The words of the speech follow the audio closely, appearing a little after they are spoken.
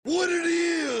what it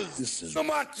is. This is the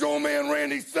Macho Man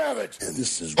Randy Savage. And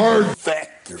this is Hard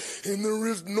Factor. And there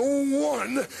is no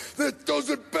one that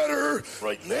does it better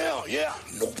right now. Yeah,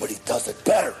 nobody does it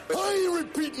better. I ain't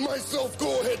repeating myself.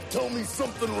 Go ahead, tell me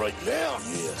something right now.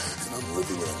 Yeah, and I'm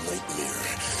living in a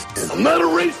nightmare. And I'm not a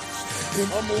racist.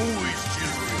 And I'm always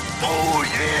cheering. Oh,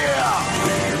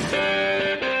 yeah.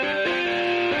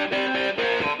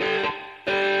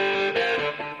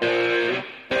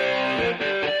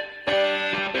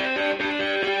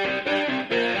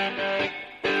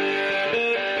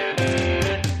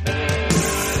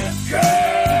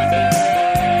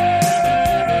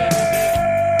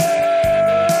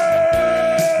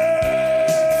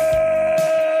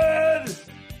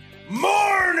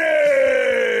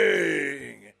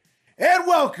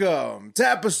 Welcome to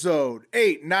episode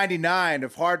 899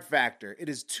 of Hard Factor. It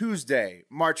is Tuesday,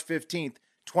 March 15th,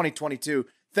 2022.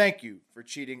 Thank you for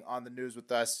cheating on the news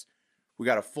with us. We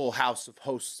got a full house of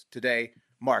hosts today.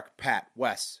 Mark, Pat,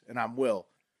 Wes, and I'm Will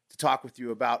to talk with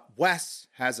you about Wes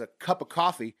has a cup of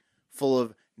coffee full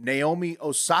of Naomi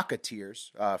Osaka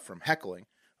tears from heckling,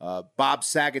 Bob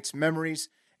Saget's memories,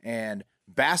 and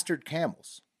bastard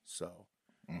camels. So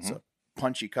it's a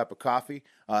punchy cup of coffee.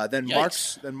 Then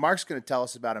Mark's going to tell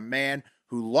us about a man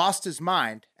who lost his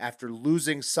mind after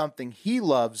losing something he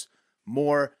loves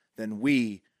more than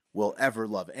we will ever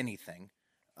love anything.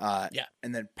 And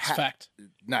then fact.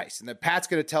 Nice. And then Pat's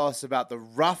going to tell us about the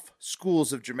rough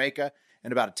schools of Jamaica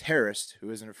and about a terrorist who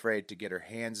isn't afraid to get her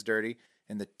hands dirty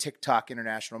in the TikTok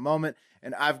international moment.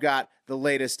 And I've got the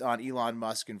latest on Elon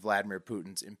Musk and Vladimir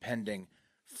Putin's impending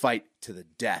fight to the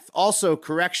death. Also,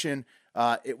 correction,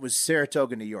 it was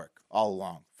Saratoga, New York, all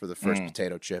along for the first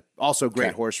potato chip. Also,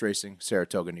 great horse racing,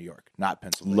 Saratoga, New York, not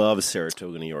Pennsylvania. Love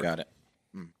Saratoga, New York. Got it.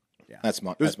 Yeah, That's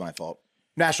my fault.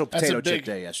 National Potato Chip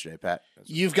Day yesterday, Pat.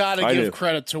 You've got to give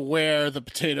credit to where the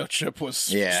potato chip was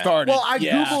started. Well, I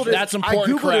Googled it. That's important.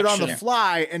 I Googled it on the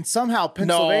fly, and somehow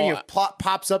Pennsylvania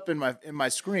pops up in my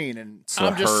screen. And so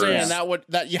I'm just saying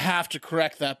that you have to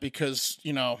correct that because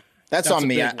that's on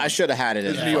me. I should have had it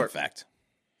as a New York fact.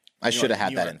 I should have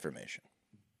had that information.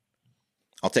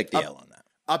 I'll take the L on that.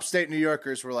 Upstate New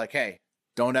Yorkers were like, "Hey,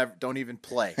 don't even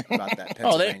play about that."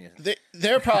 Pennsylvania.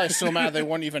 They're probably so mad they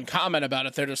wouldn't even comment about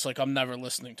it. They're just like, "I'm never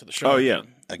listening to the show." Oh yeah,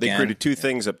 they created two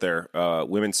things up there: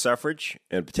 women's suffrage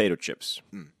and potato chips.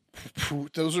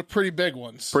 Those are pretty big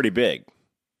ones. Pretty big.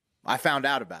 I found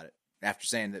out about it after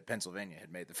saying that Pennsylvania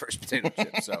had made the first potato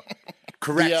chip. So,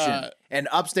 correction. And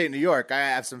upstate New York, I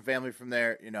have some family from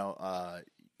there.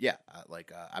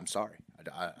 I'm sorry.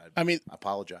 I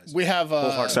apologize. We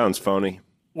have sounds phony.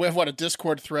 We have a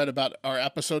Discord thread about our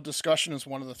episode discussion is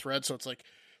one of the threads. So it's like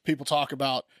people talk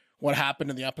about what happened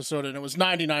in the episode, and it was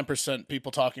 99%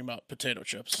 people talking about potato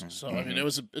chips. So I mean, it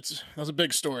was a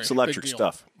big story. It's electric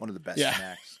stuff. One of the best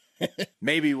snacks.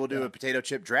 Maybe we'll do a potato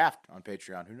chip draft on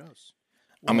Patreon. Who knows?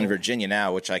 I'm in Virginia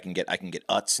now, which I can get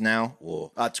Utz now.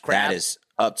 Whoa. Utz crab. That is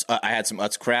Utz. I had some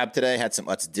Utz crab today. Had some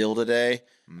Utz dill today.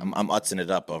 I'm Utzing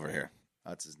it up over here.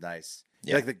 Utz is nice.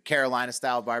 Yeah. Like the Carolina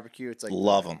style barbecue. It's like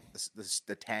love them.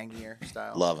 The tangier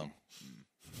style. Love them.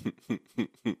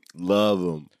 Love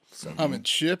them. I'm in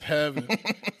chip heaven.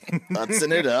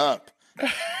 Utzing it up.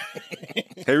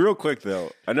 Hey, real quick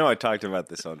though, I know I talked about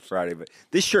this on Friday, but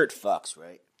this shirt fucks,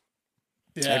 right?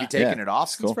 Yeah. Have you taken it off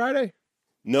since Friday?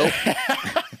 Nope.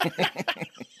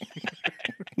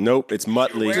 Nope, it's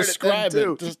Muttley. Describe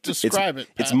it. Describe it.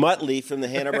 It's Muttley from the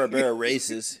Hanna-Barbera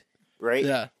races, right?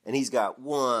 Yeah. And he's got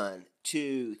 1,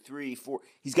 2, 3, 4.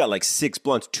 He's got like 6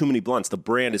 blunts. Too many blunts. The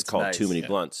brand is called Too Many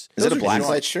Blunts. Is it a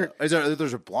Blacklight shirt?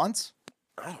 Those are blunts?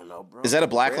 I don't know, bro. Is that a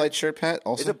Blacklight shirt, Pat?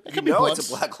 Also, it could be blunts.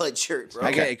 It's a Blacklight shirt, bro.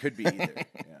 Okay. It could be either.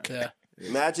 Yeah.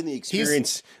 Imagine the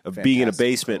experience of being in a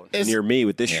basement near me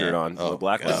with this shirt on. Oh,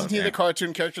 Blacklight. Isn't he the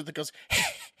cartoon character that goes?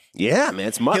 Yeah, man,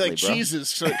 it's Muttley, he bro. cheeses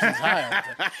so he's high.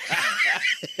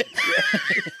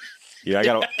 Yeah, I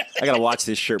gotta watch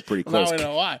this shirt pretty close. Now we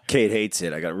know why. Kate hates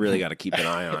it. I really gotta keep an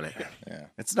eye on it. Yeah,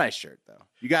 it's a nice shirt though.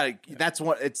 You gotta. That's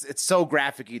what it's so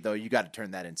graphic-y though. You got to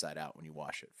turn that inside out when you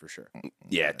wash it for sure.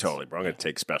 Yeah, totally, bro. I'm gonna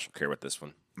take special care with this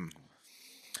one.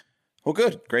 Well,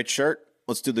 good, great shirt.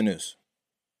 Let's do the news.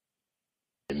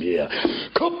 Yeah,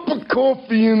 cup of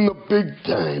coffee in the big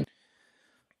time.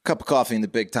 Cup of coffee in the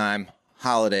big time.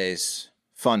 Holidays,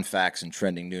 fun facts, and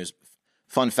trending news.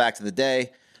 Fun fact of the day,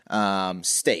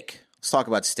 steak. Let's talk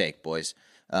about steak, boys.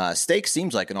 Steak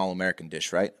seems like an all-American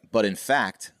dish, right? But in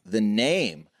fact, the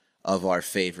name of our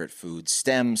favorite food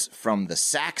stems from the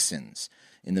Saxons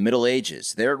in the Middle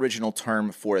Ages. Their original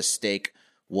term for a steak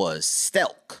was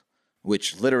stelk,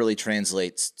 which literally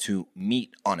translates to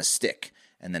meat on a stick.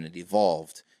 And then it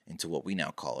evolved into what we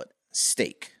now call it,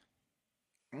 steak.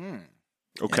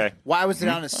 Okay. Why was it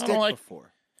on a stick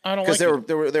before? I don't Because like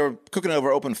they were cooking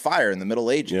over open fire in the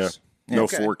Middle Ages. Yeah. No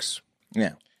forks.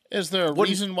 Yeah. Is there a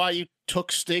reason why you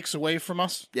took steaks away from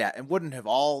us? Yeah, and wouldn't have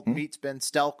all meats been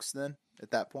stelks then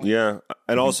at that point? Yeah.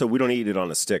 And also, we don't eat it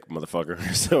on a stick,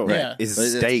 motherfucker. So Yeah. it's a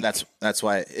steak. That's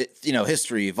why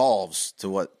history evolves to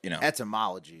what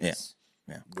Etymology is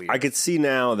weird. I could see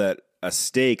now that a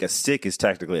stick is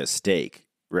technically a steak,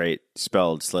 right?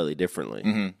 Spelled slightly differently.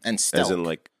 And As stealth. in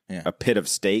like a pit of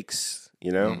steaks,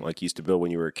 like you used to build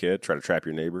when you were a kid, try to trap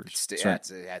your neighbors. It's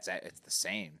the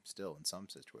same still in some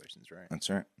situations, right? That's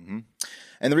right.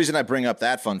 And the reason I bring up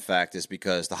that fun fact is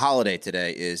because the holiday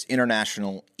today is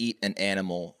International Eat an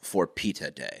Animal for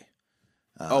PETA Day.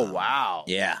 Oh, wow.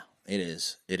 Yeah, it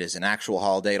is. It is an actual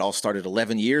holiday. It all started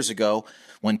 11 years ago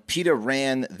when PETA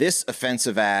ran this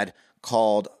offensive ad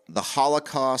called "The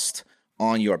Holocaust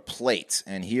on Your Plate."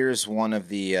 And here's one of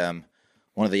the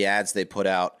ads they put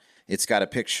out. It's got a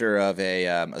picture of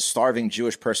a starving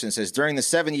Jewish person. It says, during the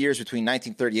 7 years between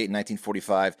 1938 and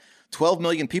 1945, 12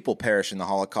 million people perished in the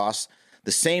Holocaust.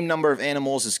 The same number of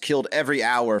animals is killed every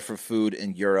hour for food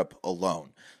in Europe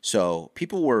alone. So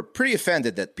people were pretty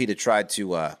offended that PETA tried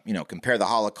to, compare the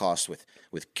Holocaust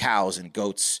with cows and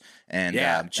goats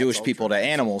and Jewish people to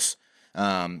animals.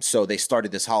 So they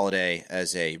started this holiday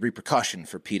as a repercussion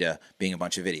for PETA being a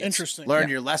bunch of idiots. Interesting. Learn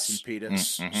your lesson, PETA.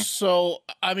 So,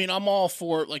 I mean, I'm all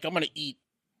for, like, I'm going to eat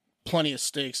plenty of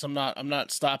steaks. I'm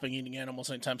not stopping eating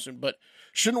animals anytime soon. But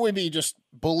shouldn't we be just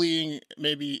bullying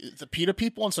maybe the PETA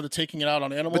people instead of taking it out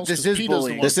on animals? But this is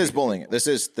bullying. This is bullying. This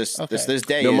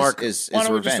day Mark, is Why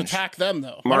don't we revenge. just attack them,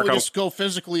 though? Mark, Why don't we just go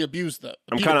physically abuse them?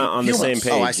 I'm kind of on the same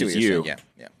page I see what as you're you. saying.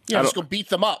 Yeah. Yeah, just go beat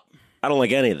them up. I don't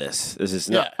like any of this. This is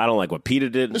not. I don't like what PETA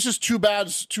did. This is two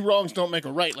bads, two wrongs don't make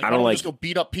a right. Like, I why don't don't we like just go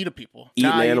beat up PETA people? Eating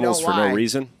Nah, you know animals for no why?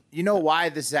 reason. You know why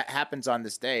this happens on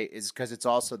this day is because it's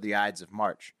also the Ides of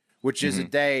March, which is a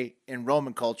day in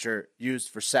Roman culture used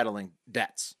for settling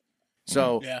debts.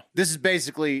 So this is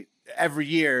basically every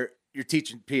year you're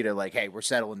teaching PETA, like, hey, we're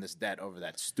settling this debt over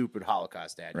that stupid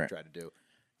Holocaust ad you tried to do.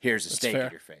 Here's a steak fair.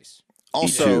 in your face.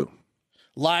 Also,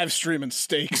 Live streaming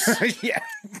steaks. Yeah.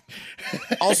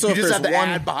 also, You if just there's have the one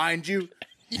ad behind you.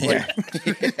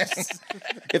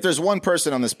 if there's one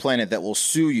person on this planet that will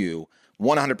sue you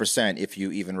 100% if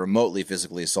you even remotely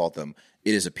physically assault them,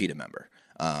 it is a PETA member.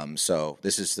 So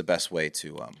this is the best way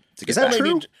to get that back.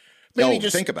 true? Maybe No,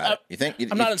 just think about it. You think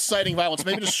I'm not inciting violence.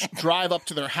 Maybe just drive up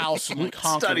to their house and like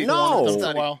honk Study. the horn at them for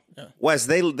No. a while. Yeah. Wes,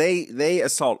 they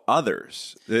assault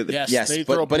others. Yes, they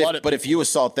but throw blood at if you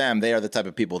assault them, they are the type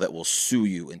of people that will sue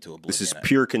you into oblivion. This is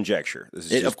pure conjecture.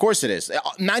 This is Of course it is.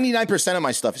 99% of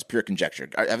my stuff is pure conjecture.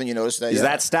 Haven't you noticed that? Is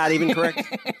that stat even correct?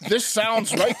 This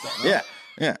sounds right, though.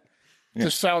 Yeah.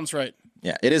 This sounds right.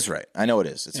 Yeah, it is right. I know it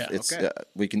is. It's okay.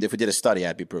 we can if we did a study,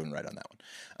 I'd be proven right on that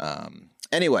one.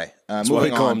 Anyway, That's why we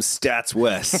moving call on. him Stats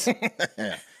Wes.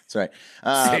 That's right.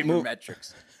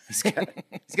 Sabermetrics. He's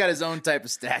got his own type of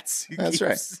stats. He That's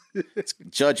keeps-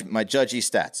 right. My judgy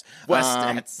stats. West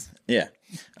stats. Yeah.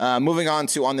 Moving on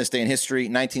to On This Day in History,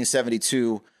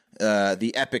 1972,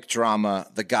 the epic drama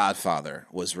The Godfather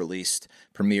was released,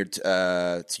 premiered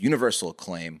to universal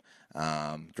acclaim,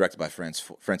 directed by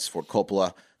Francis Ford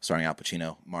Coppola, starring Al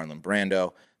Pacino, Marlon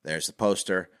Brando. There's the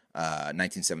poster.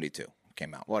 1972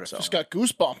 came out. Just got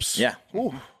goosebumps. Yeah.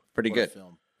 Pretty good.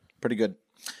 film. Pretty good.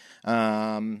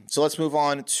 So let's move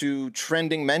on to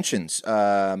trending mentions.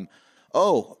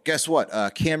 Guess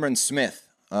what? Cameron Smith,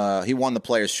 he won the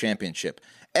Players' Championship.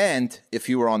 And if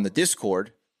you were on the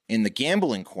Discord in the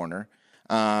gambling corner,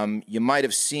 you might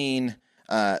have seen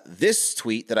this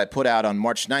tweet that I put out on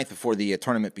March 9th before the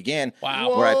tournament began.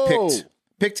 Wow. Where I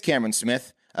picked Cameron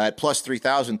Smith at plus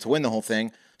 3,000 to win the whole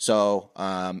thing. So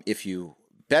if you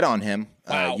bet on him,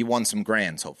 you won some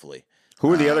grands, hopefully. Who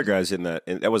were the other guys in that?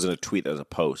 That wasn't a tweet. That was a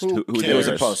post. Who It was cares?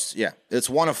 a post. Yeah, it's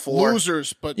one of four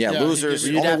Losers, but losers.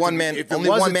 he Only one man. If it Only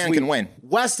was one a man tweet, can win.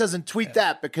 Wes doesn't tweet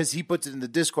that because he puts it in the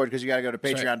Discord because you got to go to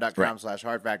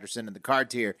patreon.com/hardfactor, send in the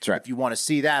card tier. That's right. If you want to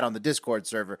see that on the Discord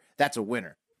server, that's a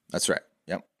winner. That's right.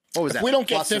 Yep. What was If that? we don't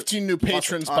get Plus a- 15 new plus a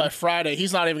patrons ton? by Friday,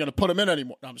 he's not even going to put them in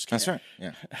anymore. No, I'm just kidding.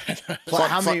 That's right.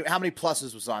 Yeah. How many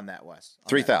pluses was on that, Wes? On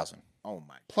 3,000. that? Oh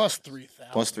my! Plus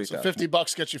 3,000. Plus 3,000. So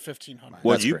 $50 gets you 1,500.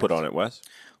 What That's did you correct. put on it, Wes?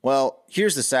 Well,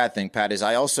 here's the sad thing, Pat. Is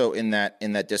I also in that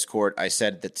Discord I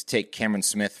said that to take Cameron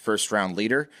Smith first round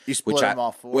leader. You split them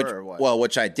all four or what? Well,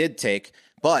 which I did take,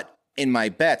 but in my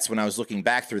bets when I was looking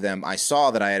back through them, I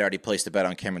saw that I had already placed a bet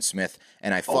on Cameron Smith,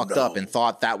 and I fucked up and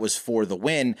thought that was for the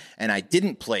win, and I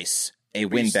didn't place a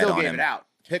win You bet still on gave him. it out.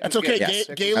 Pick That's was okay. given. Yes.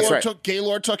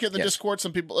 Gaylord took it in the Yes. Discord.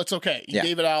 Some people, it's okay. You Yeah.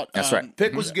 gave it out. That's right.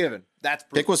 Pick was given. That's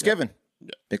Pick was given.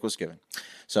 Pick was given.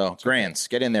 So, Grands,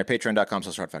 get in there.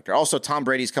 Patreon.com/HeartFactor. Also, Tom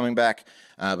Brady's coming back.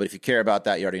 But if you care about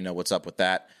that, you already know what's up with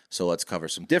that. So let's cover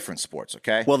some different sports,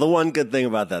 okay? Well, the one good thing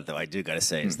about that, though, I do got to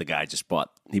say, is the guy just bought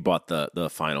the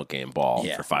final game ball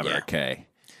for $500K.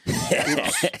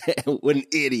 What an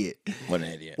idiot. What an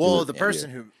idiot. Well, the person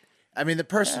who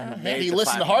made he the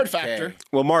listened to Hard 500K. Factor.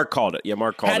 Well, Mark called it. Yeah,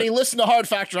 Mark called Had it. he listened to Hard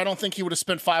Factor, I don't think he would have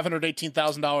spent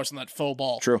 $518,000 on that faux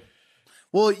ball. True.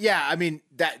 Well, yeah, I mean,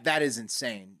 that is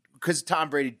insane because Tom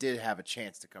Brady did have a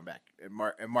chance to come back. And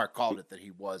Mark called it that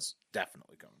he was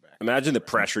definitely coming back. Imagine the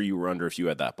pressure you were under if you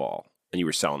had that ball and you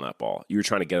were selling that ball. You were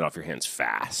trying to get it off your hands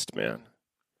fast, man.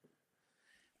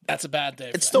 That's a bad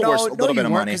day. It's still worth a little bit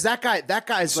of money. Because that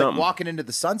guy's like walking into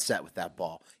the sunset with that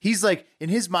ball. He's like, in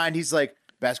his mind, he's like,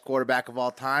 best quarterback of all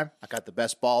time. I got the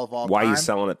best ball of all time. Why are you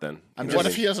selling it then? What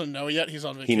if he doesn't know yet? He's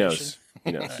on vacation. He knows.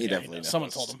 He knows. He definitely knows. Someone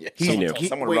told him. Yeah. He knew.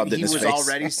 Someone rubbed it in his face. He was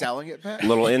already selling it, Pat? A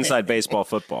little inside baseball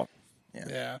football.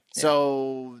 Yeah.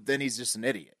 So then he's just an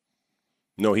idiot.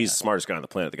 No, he's the smartest guy on the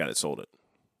planet, the guy that sold it.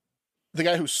 The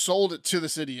guy who sold it to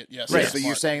this idiot, yes. Right. he's So you're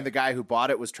smart. saying the guy who bought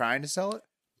it was trying to sell it?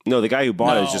 No, the guy who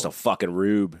bought it is No. just a fucking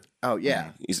rube. Oh,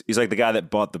 yeah. He's like the guy that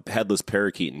bought the headless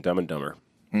parakeet in Dumb and Dumber.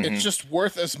 It's just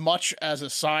worth as much as a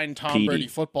signed Tom PD. Brady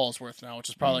football is worth now, which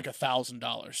is probably like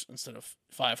 $1,000 instead of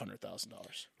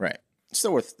 $500,000. Right. It's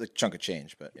still worth the chunk of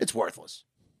change, but It's worthless.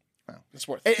 It's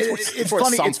worth. It's worth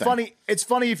funny. It's something. funny. It's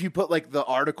funny if you put like the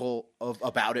article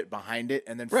about it behind it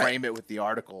and then frame it with the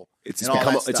article. It's and all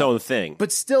become that its stuff. own thing.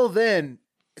 But still, then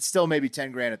it's still maybe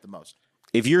 $10,000 at the most.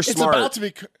 If you're It's smart, about to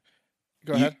be.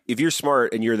 Go ahead. if you're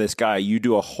smart and you're this guy, you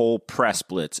do a whole press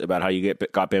blitz about how you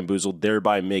got bamboozled,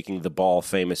 thereby making the ball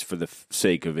famous for the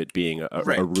sake of it being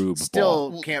a rube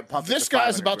Still ball. can't pump. This it to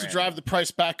guy's about to $500,000. drive the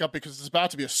price back up because it's about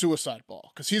to be a suicide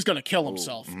ball because he's going to kill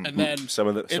himself, and then Some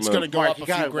it's of going to the go Mark, up you a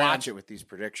few gotta grand. watch it with these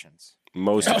predictions.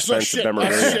 Most Oh, expensive shit.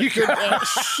 memorabilia.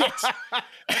 Shit.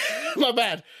 My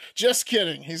bad. Just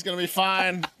kidding. He's going to be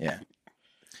fine. yeah.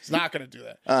 He's not going to do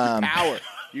that. Power.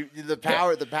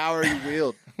 The power you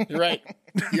wield. You're right.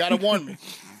 You got to warn me.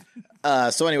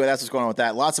 So anyway, that's what's going on with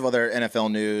that. Lots of other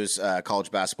NFL news, college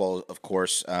basketball, of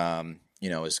course.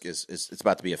 It's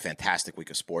about to be a fantastic week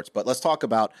of sports. But let's talk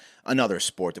about another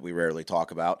sport that we rarely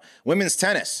talk about: women's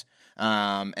tennis.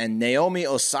 And Naomi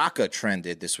Osaka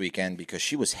trended this weekend because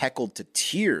she was heckled to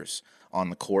tears on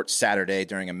the court Saturday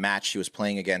during a match she was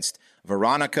playing against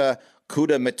Veronika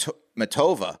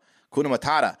Kudermetova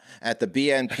at the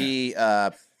BNP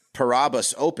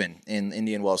Paribas Open in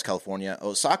Indian Wells, California.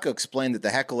 Osaka explained that the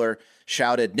heckler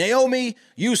shouted, "Naomi,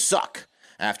 you suck,"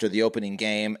 after the opening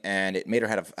game, and it made her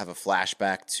have a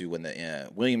flashback to when the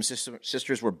Williams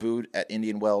sisters were booed at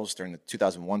Indian Wells during the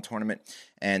 2001 tournament.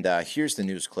 And here's the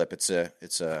news clip.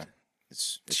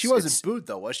 She wasn't booed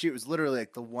though, was she? It was literally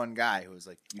like the one guy who was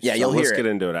like, Yeah, you'll Let's hear get it.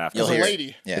 into it after. You'll There's hear a it.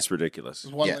 lady. Yeah. It's ridiculous.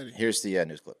 There's one Yeah, lady. here's the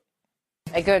news clip.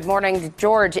 Good morning,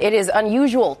 George. It is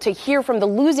unusual to hear from the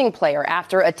losing player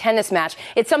after a tennis match.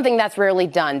 It's something that's rarely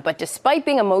done. But despite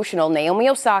being emotional, Naomi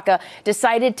Osaka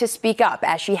decided to speak up,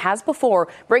 as she has before,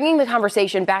 bringing the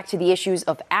conversation back to the issues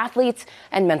of athletes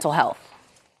and mental health.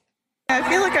 I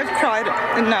feel like I've cried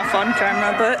enough on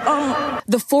camera, but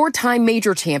The four-time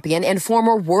major champion and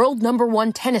former world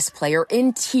 #1 tennis player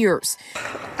in tears.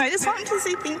 I just wanted to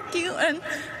say thank you and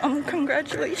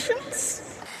congratulations.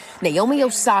 Naomi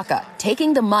Osaka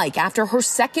taking the mic after her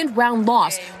second-round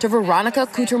loss to Veronika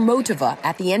Kudermetova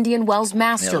at the Indian Wells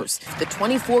Masters. The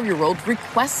 24-year-old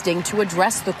requesting to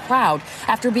address the crowd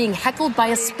after being heckled by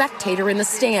a spectator in the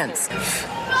stands.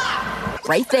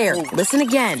 Right there, listen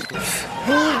again.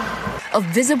 A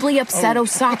visibly upset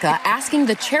Osaka asking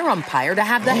the chair umpire to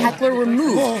have the heckler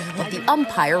removed, but the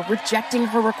umpire rejecting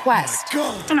her request.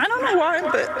 And I don't know why,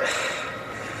 but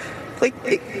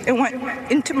it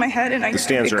went into my head and The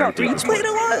stands it are got empty at this replayed point.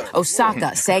 a lot.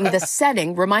 Osaka saying the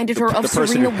setting reminded her of the person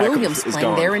Serena who heckled Williams is playing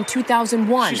gone. there in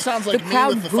 2001. She sounds The like me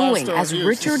crowd with the booing five-star as reviews.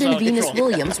 Richard She's and out of Venus control.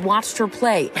 Williams watched her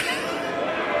play.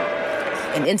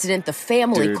 An incident the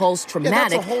family Dude. calls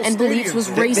traumatic whole and believes stadium. was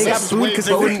They got racist. booed because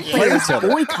they wouldn't play Players each other.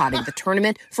 boycotting the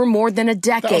tournament for more than a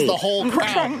That was decade. the whole I'm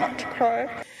trying crowd. not to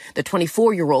cry. The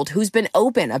 24-year-old, who's been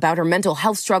open about her mental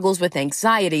health struggles with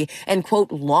anxiety and, quote,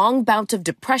 long bouts of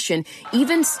depression,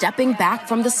 even stepping back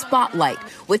from the spotlight,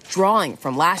 withdrawing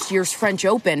from last year's French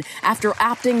Open after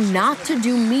opting not to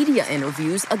do media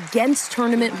interviews against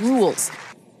tournament rules.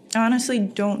 I honestly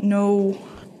don't know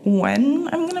when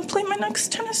I'm going to play my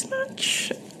next tennis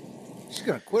match. She's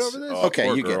gonna quit over this. Okay,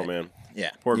 Poor you girl, get it. man. Yeah,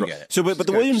 Poor you girl. get it. So, but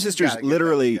the Williams She's sisters gotta get that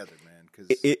literally, together, man,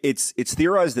 'cause- it's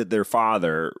theorized that their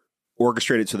father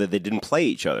orchestrated so that they didn't play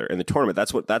each other in the tournament.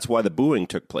 That's why the booing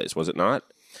took place, was it not?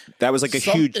 That was like a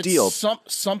huge deal.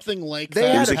 Something like They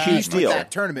that. It was had a huge deal.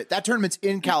 That tournament. That tournament's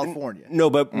in California. No,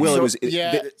 but Will, it was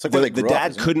It's like where they the grew up,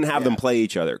 dad isn't it? couldn't have them play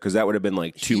each other because that would have been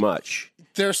like too much.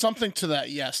 There's something to that,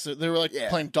 yes. They were like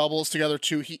playing doubles together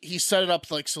too. He set it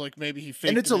up like so, like maybe he faked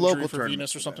And it's an a injury local for tournament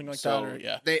Venus or something like so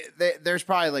that. Or there's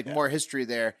probably like more history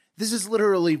there. This is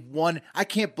literally one. I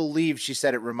can't believe she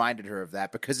said it reminded her of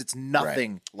that because it's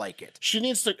nothing like it. She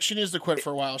needs to quit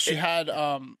for a while. She had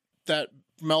that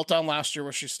meltdown last year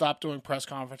where she stopped doing press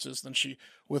conferences. Then she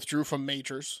withdrew from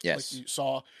majors, Yes. like you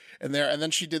saw in there, and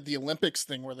then she did the Olympics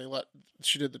thing where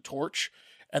she did the torch.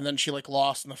 And then she like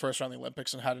lost in the first round of the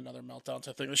Olympics and had another meltdown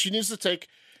type thing. She needs to take.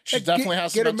 She definitely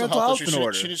has some her mental health issues. in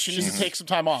order. She needs to take some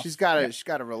time off. She's got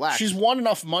to relax. She's won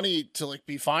enough money to like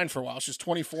be fine for a while. She's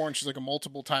 24 and she's like a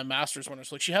multiple time Masters winner.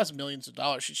 So like she has millions of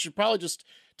dollars. She should probably just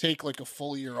take like a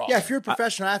full year off. Yeah, if you're a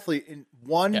professional athlete and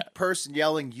one person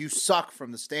yelling "you suck"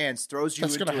 from the stands throws you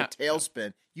into a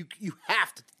tailspin, you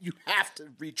have to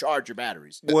recharge your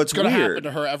batteries. Well, it's going to weird happen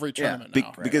to her every tournament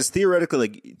now. because theoretically,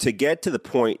 like to get to the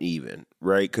point, even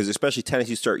right, because especially tennis,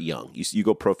 you start young. You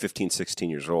go pro 15, 16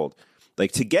 years old.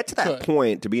 Like to get to that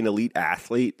point, to be an elite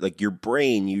athlete, like your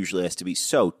brain usually has to be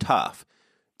so tough.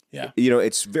 Yeah, you know,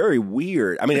 it's very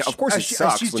weird. I mean, of course, it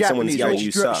sucks when someone's yelling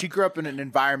you suck. She grew up in an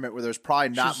environment where there's probably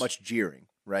not much jeering,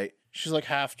 right? She's like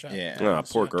half Japanese. Yeah. Oh,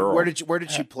 poor girl. Where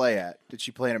did she play at? Did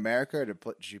she play in America or did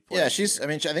she play? Yeah, she's. I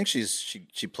mean, I think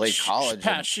she played college.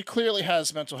 Pat, she clearly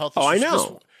has mental health issues. Oh, I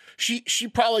know. She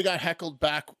probably got heckled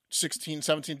back 16,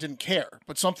 17, didn't care,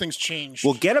 but something's changed.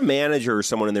 Well, get a manager or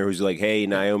someone in there who's like, "Hey,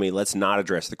 Naomi, let's not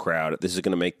address the crowd. This is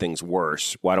going to make things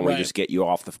worse. Why don't we just get you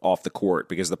off the court?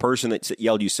 Because the person that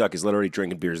yelled you suck is literally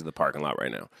drinking beers in the parking lot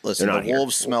right now. Listen, They're the not here.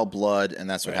 wolves smell blood, and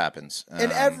that's what happens.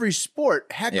 In every sport,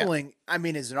 heckling, I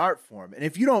mean, is an art form. And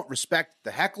if you don't respect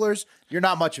the hecklers, you're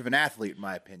not much of an athlete, in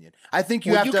my opinion. I think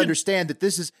you have to understand that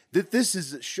this is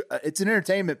it's an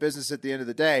entertainment business at the end of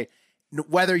the day.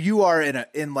 Whether you are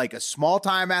in like a small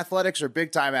time athletics or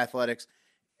big time athletics,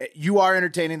 you are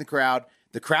entertaining the crowd.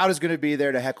 The crowd is going to be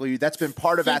there to heckle you. That's been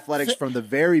part of athletics from the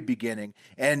very beginning,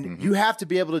 and you have to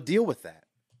be able to deal with that.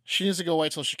 She needs to go away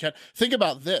till she can. Think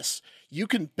about this. You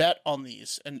can bet on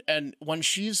these, and when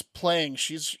she's playing,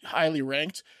 she's highly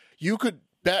ranked. You could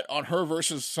bet on her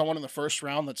versus someone in the first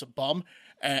round that's a bum,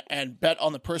 and bet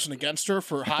on the person against her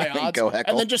for high odds,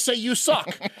 and then just say you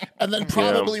suck, and then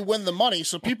probably win the money.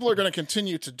 So people are going to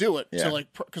continue to do it, to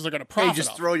like because they're going to profit. Hey,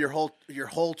 just throw your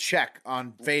whole check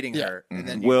on fading her, and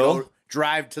then you Will, go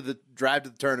drive to the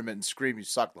tournament and scream you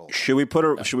suck the whole time. Should we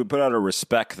put out a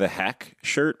respect the heck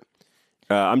shirt?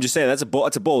 I'm just saying that's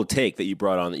a bold take that you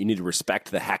brought on, that you need to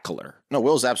respect the heckler. No,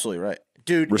 Will's absolutely right.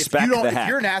 Dude, Respect if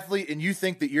you're an athlete and you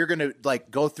think that you're going to like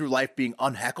go through life being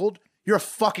unheckled, you're a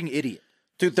fucking idiot.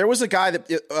 Dude, there was a guy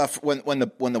that when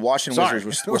the Washington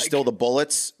Wizards were still the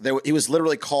Bullets, he was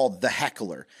literally called the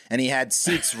Heckler, and he had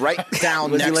seats right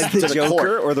down next like to the the Joker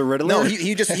court. or the Riddler? No,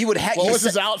 he would. What was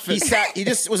his outfit? He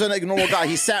just was a normal guy.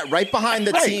 He sat right behind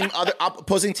the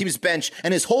opposing team's bench,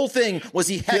 and his whole thing was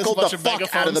he heckled the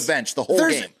fuck out of the bench the whole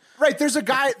game. Right, there's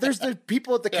the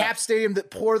people at the Cap Stadium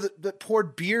that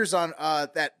poured beers on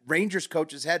that Rangers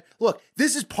coach's head. Look,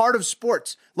 this is part of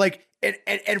sports. Like,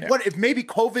 and what if maybe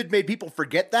COVID made people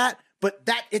forget that? But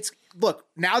look,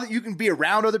 now that you can be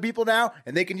around other people now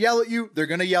and they can yell at you, they're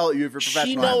going to yell at you if you're professional.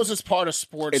 She knows it's part of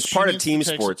sports. It's part of team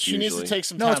sports. She needs to take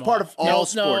some time. No, it's part of all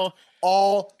sports. No.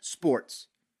 All sports.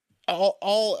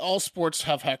 All sports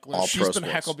have hecklers. All She's pro been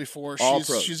sports. heckled before. All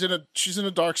She's in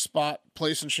a dark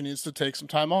place and she needs to take some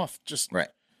time off. Just right.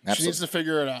 She needs to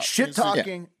figure it out. Shit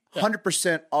talking,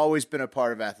 100% always been a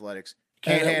part of athletics.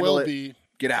 Can't handle it.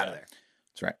 Get out of there.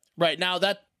 That's right. Right now,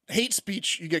 that hate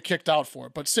speech you get kicked out for,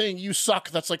 but saying you suck,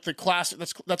 that's like the classic.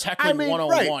 That's heckling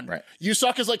 101. Right. You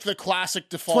suck is like the classic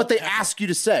default. It's what they ask you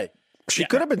to say. She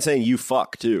could have been saying "you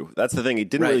fuck" too. That's the thing. It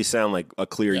didn't really sound like a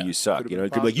clear "you suck." You know,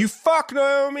 it could be like "you fuck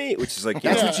Naomi," which is like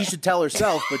That's what she should tell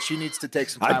herself, but she needs to take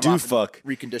some time off fuck.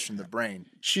 and recondition the brain.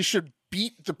 She should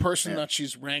beat the person that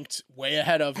she's ranked way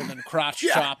ahead of and then crotch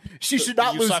chop. She should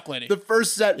not lose the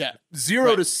first set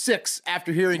 0-6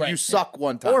 after hearing you suck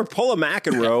one time. or pull a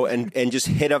McEnroe and just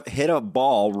hit a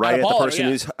ball right at the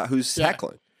person who's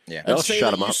heckling. Yeah. That'll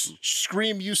shut him up.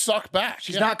 Scream you suck back.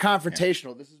 She's not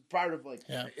confrontational. This is part of like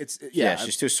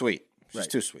She's too sweet. She's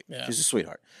too sweet. Yeah. She's a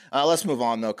sweetheart. Let's move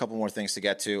on, though. A couple more things to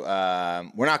get to.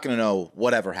 We're not going to know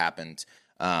whatever happened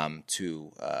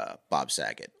to Bob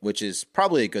Saget, which is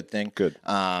probably a good thing. Good.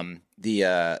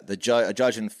 A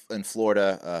judge in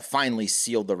Florida finally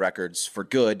sealed the records for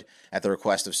good at the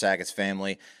request of Saget's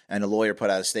family, and a lawyer put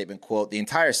out a statement, quote, "The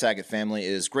entire Saget family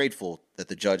is grateful that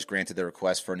the judge granted their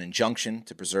request for an injunction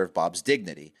to preserve Bob's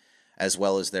dignity. as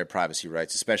well as their privacy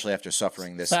rights, especially after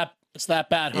suffering this. It's that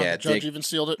bad, huh? Yeah, the judge even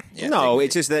sealed it? Yeah, no,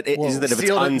 it's just that if it's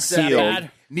unsealed,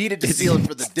 needed to seal it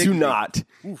for the dignity. Do not.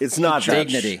 It's not that.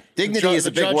 Dignity. Dignity is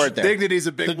a big word there. Dignity is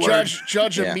a big word. The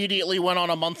judge immediately went on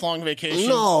a month-long vacation.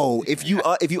 No, if you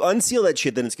unseal that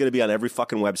shit, then it's going to be on every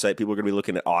fucking website. People are going to be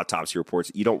looking at autopsy reports.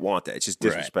 You don't want that. It's just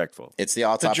disrespectful. Right. It's the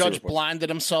autopsy The judge reports. blinded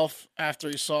himself after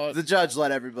he saw it. The judge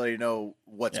let everybody know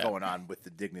what's going on with the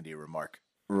dignity remark.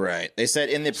 Right. They said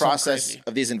in the process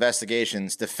of these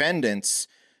investigations, defendants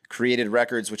created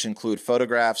records which include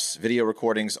photographs, video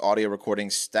recordings, audio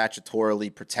recordings,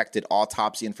 statutorily protected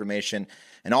autopsy information,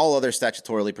 and all other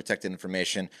statutorily protected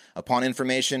information. Upon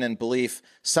information and belief,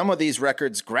 some of these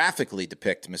records graphically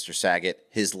depict Mr. Saget,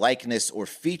 his likeness or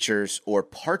features or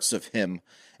parts of him,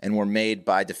 and were made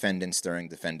by defendants during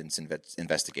defendants'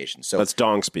 investigation. So that's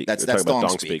dong speak. That's dong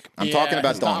speak. I'm talking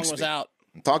about dong speak.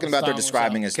 I'm talking about they're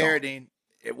describing as carotene.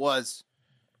 It was.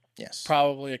 Yes.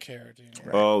 Probably a carotene.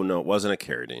 Right. Oh, no, it wasn't a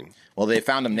carotene. Well, they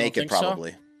found him naked,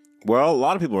 probably. So? Well, a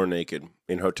lot of people are naked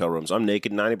in hotel rooms. I'm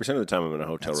naked 90% of the time I'm in a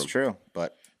hotel room. That's true,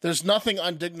 but... There's nothing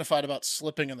undignified about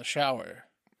slipping in the shower.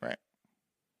 Right.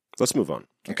 Let's move on.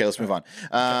 Okay, let's move on.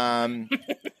 All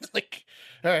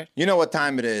right. You know what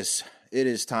time it is. It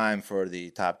is time for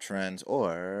the top trends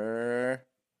or...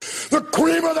 The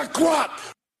cream of the crop!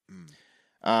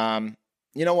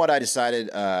 You know what I decided...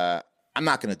 I'm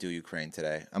not going to do Ukraine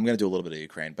today. I'm going to do a little bit of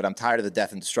Ukraine, but I'm tired of the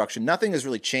death and destruction. Nothing is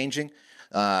really changing,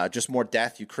 just more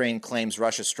death. Ukraine claims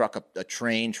Russia struck a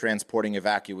train transporting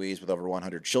evacuees with over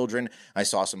 100 children. I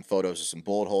saw some photos of some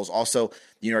bullet holes. Also,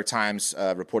 the New York Times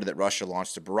reported that Russia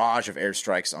launched a barrage of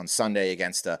airstrikes on Sunday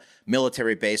against a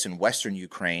military base in western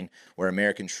Ukraine where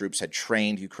American troops had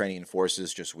trained Ukrainian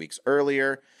forces just weeks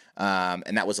earlier.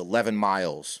 And that was 11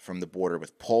 miles from the border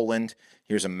with Poland.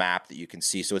 Here's a map that you can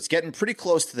see. So it's getting pretty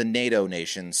close to the NATO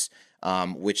nations,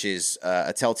 which is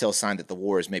a telltale sign that the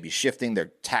war is maybe shifting.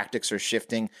 Their tactics are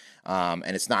shifting,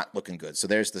 and it's not looking good. So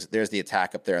there's the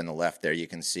attack up there on the left there you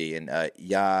can see in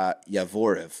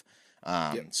Yavoriv.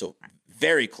 So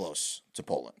very close to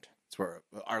Poland. That's where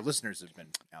our listeners have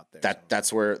been out there.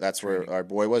 That's where our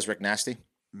boy was, Rick Nasty.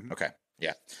 Mm-hmm. Okay.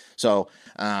 Yeah. So,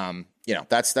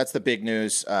 that's the big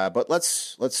news. But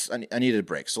I needed a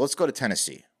break. So let's go to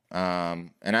Tennessee.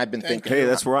 And I've been thinking, hey,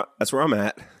 that's where I'm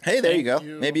at. Hey, there you go.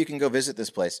 Maybe you can go visit this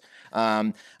place.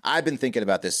 I've been thinking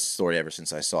about this story ever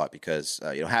since I saw it because,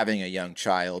 having a young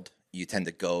child, you tend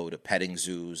to go to petting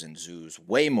zoos and zoos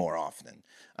way more often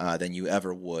than you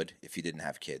ever would if you didn't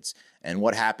have kids. And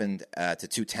what happened to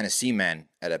two Tennessee men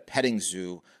at a petting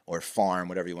zoo or farm,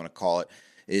 whatever you want to call it,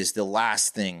 is the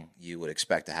last thing you would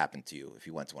expect to happen to you if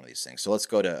you went to one of these things. So let's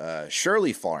go to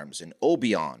Shirley Farms in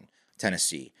Obion,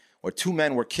 Tennessee, where two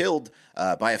men were killed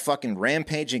by a fucking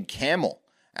rampaging camel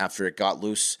after it got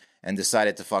loose and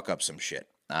decided to fuck up some shit.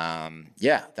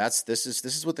 This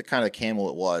is what the kind of camel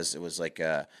it was. It was like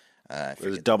it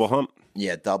was a double hump.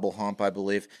 Yeah, double hump, I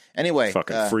believe. Anyway,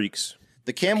 fucking freaks.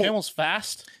 The camel's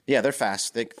fast. Yeah, they're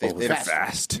fast. They're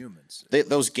fast. Humans.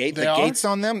 Those gates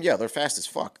on them. Yeah, they're fast as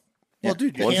fuck. Well,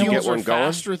 dude, camels are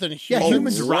faster than humans. Yeah,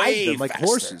 humans ride them like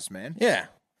horses, man. Yeah.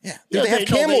 Dude, they have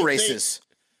camel races.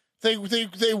 They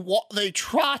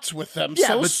trot with them. Yeah,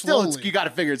 so but still, slowly. you got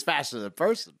to figure it's faster than a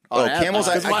person. Camels!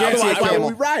 I can't see a Why camel.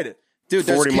 would we ride it? Dude,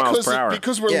 40 miles per hour.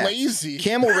 Because we're lazy.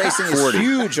 Camel racing is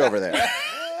huge over there.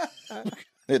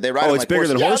 Dude, they ride them it's like bigger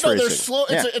than horse racing. They're slow.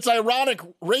 It's ironic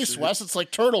race, Wes. It's like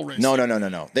turtle racing.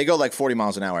 No. They go like 40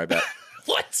 miles an hour, I bet.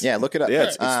 What? Yeah, look it up. Yeah,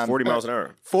 it's 40 miles an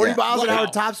hour. 40 miles an hour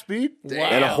top speed? Wow.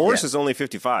 And a horse is only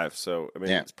 55, so, I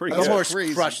mean, it's pretty good. A horse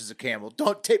crushes a camel.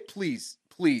 Don't take, please.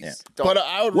 Don't. But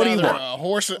I would rather a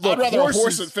horse. I'd rather a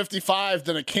horse at 55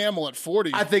 than a camel at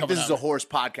 40. I think this is a horse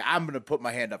podcast. I'm going to put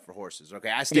my hand up for horses.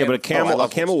 Okay, I stand. Yeah, but a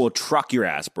camel will truck your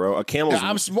ass, bro. A camel.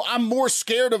 I'm more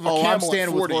scared of a camel. I'm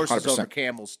standing at 40. with horses 100%. over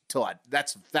camels till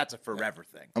that's a forever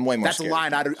thing. I'm way more. That's scared a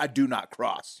line I do not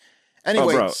cross.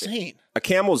 Anyway, insane. A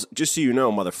camel's, just so you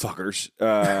know, motherfuckers,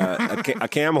 a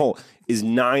camel is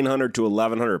 900 to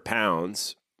 1,100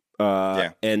 pounds.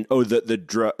 And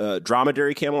the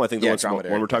dromedary camel, I think the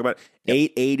one we're talking about,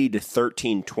 880 to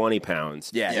 1,320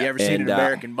 pounds. Yeah, you ever seen an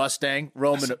American Mustang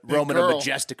roaming a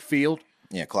majestic field?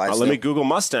 Yeah, Clyde. Let me Google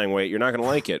Mustang weight. You're not going to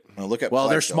like it. Well,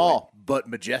 they're small but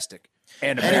majestic.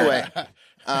 And anyway,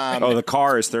 the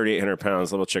car is 3,800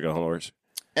 pounds. Little chicken horse.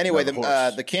 Anyway,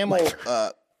 the camel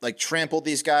trampled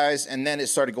these guys, and then it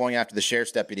started going after the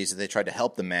sheriff's deputies as they tried to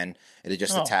help the men. It had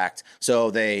just attacked, so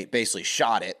they basically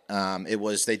shot it.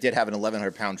 They did have an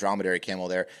 1,100-pound dromedary camel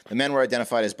there. The men were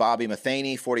identified as Bobby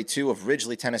Matheny, 42, of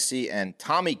Ridgely, Tennessee, and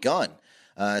Tommy Gunn,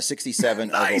 67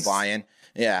 Nice. of O'Brien.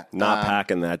 Yeah. Not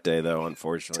packing that day, though,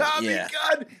 unfortunately. Tommy Yeah.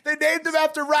 Gunn. They named him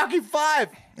after Rocky V.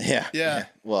 Yeah.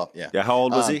 Well, yeah. Yeah, how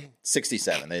old was he?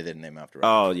 67. They didn't name him after.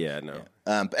 Oh, yeah, no.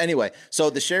 But anyway, so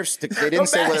the sheriff's they didn't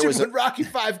say whether it was when Rocky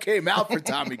V came out for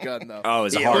Tommy Gunn, though. Oh,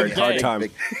 it's a hard hard time.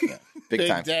 big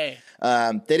time. day.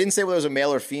 They didn't say whether it was a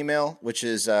male or female, which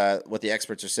is what the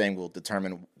experts are saying will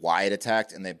determine why it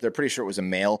attacked. And they're pretty sure it was a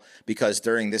male because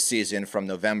during this season, from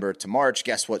November to March,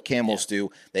 guess what camels do?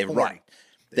 They run.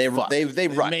 They run.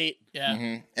 Mate.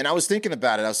 Yeah. And I was thinking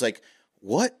about it. I was like,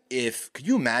 what if? Could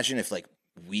you imagine if like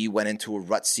we went into a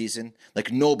rut season?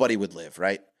 Like nobody would live,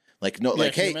 right? Like no,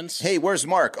 like humans. hey, where's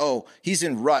Mark? Oh, he's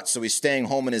in rut, so he's staying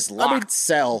home in his locked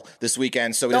cell this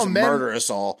weekend, so he doesn't murder us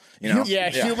all. You know? Yeah,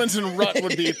 humans in rut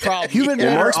would be a problem. Human And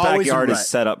men Mark's are always in backyard rut. is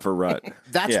set up for rut.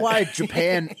 That's why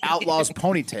Japan outlaws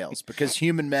ponytails, because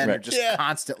human men are just Yeah.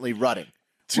 constantly rutting.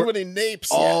 Too many napes.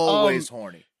 Always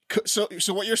horny. So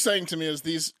what you're saying to me is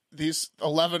these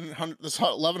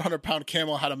 1,100 pound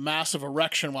camel had a massive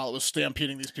erection while it was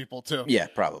stampeding these people too. Yeah,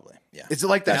 probably. Yeah. Is it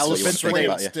like the That's what you elephants were where,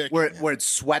 thinking they, about, yeah. where it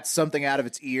sweats something out of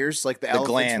its ears, like the elephants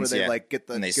glands, where they yeah. like get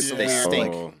the And they get the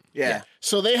stink. weird, Oh. like, yeah.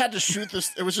 So they had to shoot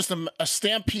this. It was just a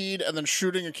stampede and then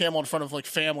shooting a camel in front of like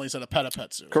families at a pet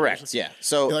zoo. Correct. Yeah.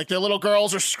 So Like their little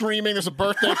girls are screaming. There's a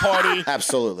birthday party.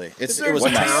 absolutely, it there was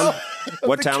what nice. town?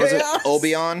 What town is it? chaos?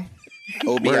 Obion,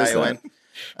 O-B-I-O-N.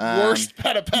 Worst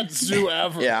pet zoo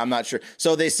ever. Yeah, I'm not sure.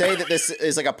 So they say that this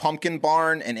is like a pumpkin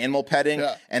barn and animal petting,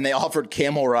 Yeah. and they offered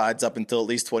camel rides up until at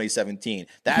least 2017.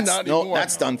 That's Not anymore.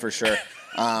 that's done for sure.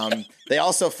 They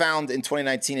also found in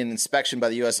 2019 an inspection by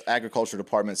the U.S. Agriculture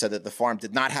Department said that the farm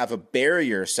did not have a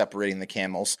barrier separating the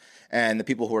camels, and the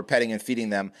people who were petting and feeding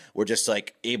them were just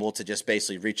like able to just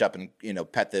basically reach up and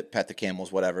pet the camels,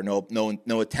 whatever.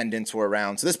 No attendants were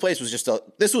around. So this place was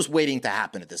this was waiting to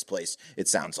happen at this place. It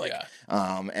sounds like.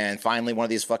 Yeah. And finally, one of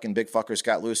these fucking big fuckers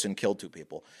got loose and killed 2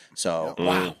 people. So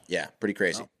wow, yeah, pretty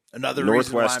crazy. Another Northwest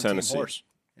reason why I'm Team Tennessee. horse.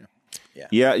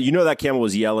 Yeah, that camel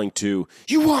was yelling to,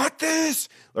 "You want this?"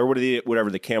 Or whatever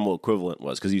the camel equivalent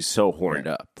was, because he's so horned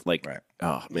up. Like,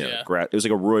 oh, man, Yeah. it was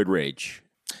like a roid rage.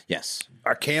 Yes,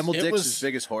 Are camel It dicks was- as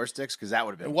big as horse dicks? Because that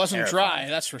would have been It wasn't terrifying. dry,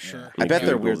 that's for sure. I bet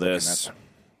they're Google weird looking. this.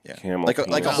 Yeah, Camel like a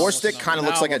penis. horse dick Now kind of I'm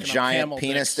looks like a looking up giant camel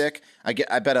penis dicks. dick.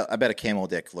 I bet a camel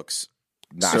dick looks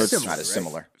not, So as, it's not as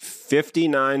similar.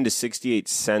 59 to 68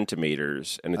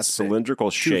 centimeters, and it's That's big.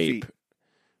 cylindrical 2 shape. feet.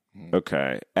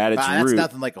 Okay, at its That's root.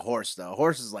 nothing like a horse, though. A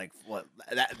horse is like what?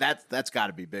 That's got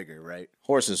to be bigger, right?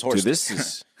 Horses. Dude, this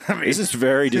is this is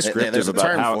very descriptive There's a about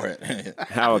term how for it.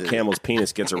 how a camel's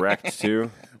penis gets erect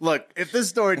too. Look, if this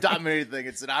story taught me anything,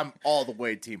 it's that I'm all the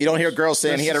way team. You don't hear girls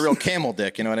saying he had a real camel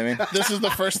dick. You know what I mean? This is the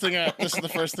first thing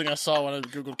I saw when I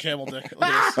googled camel dick. Look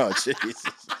at this. Oh,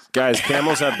 jeez. Guys,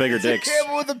 camels have bigger dicks.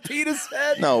 camel with a penis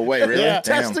head. No way, really? Yeah.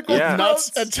 Damn. Testicle Yeah. Nuts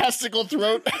throats. and testicle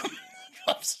throat.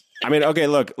 I mean, okay,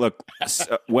 look.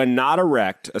 When not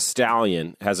erect, a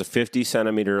stallion has a 50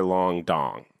 centimeter long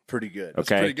dong. Pretty good.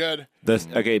 Okay, Pretty good.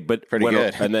 Okay, but Pretty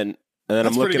good. And then That's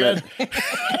I'm looking pretty at. good.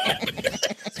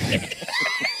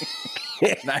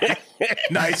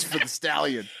 Nice for the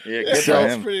stallion. Yeah, good So- for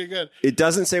That's him. pretty good. It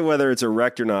doesn't say whether it's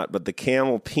erect or not, but the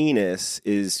camel penis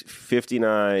is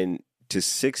 59 to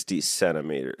 60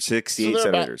 centimeters, 68 they're about-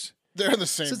 centimeters. They're the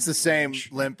same. So it's the same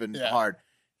limp and Yeah. hard.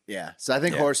 Yeah. So I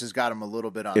think horses got them a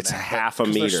little bit on It's that. half a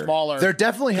 'Cause meter. They're smaller. They're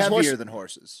definitely 'Cause heavier horse- than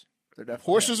horses. They're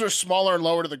definitely Horses are smaller and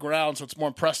lower to the ground, so it's more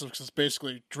impressive because it's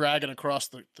basically dragging across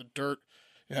the dirt.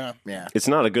 Yeah. Yeah. It's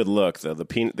not a good look though.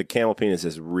 The camel penis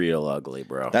is real ugly,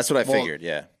 bro. That's what I figured.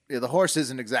 Yeah, Yeah, the horse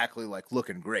isn't exactly like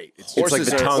looking great. It's It's like horses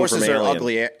the are tongue horses from are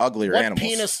Alien. uglier What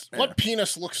animals.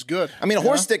 penis looks good? I mean, a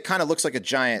horse dick kind of looks like a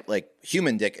giant, like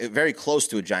human dick, very close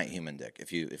to a giant human dick.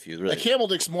 If you really, A camel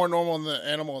dick's more normal than the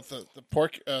animal with the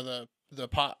pork, the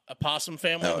opossum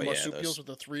family, Oh, the yeah, marsupials those- with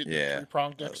the three yeah.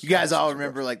 pronged dicks. You guys all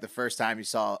remember like the first time you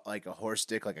saw like a horse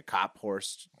dick, like a cop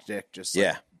horse dick, just like,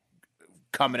 yeah,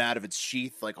 coming out of its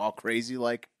sheath, like all crazy,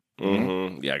 like.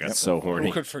 Mm-hmm. Yeah, I got so horny.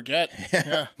 Who could forget?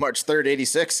 Yeah. March 3rd,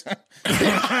 86.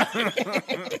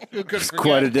 Who could forget?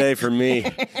 Quite a day for me.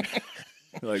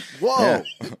 Like, whoa,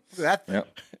 that Yep.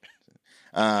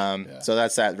 So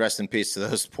that's that. Rest in peace to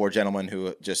those poor gentlemen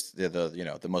who just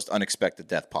the most unexpected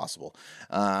death possible.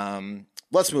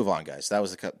 Let's move on, guys. That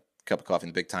was a cup of coffee in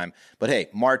the big time. But hey,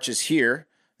 March is here.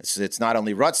 It's not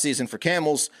only rut season for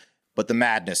camels, but the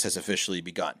madness has officially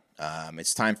begun.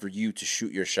 It's time for you to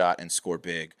shoot your shot and score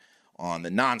big on the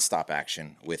nonstop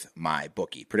action with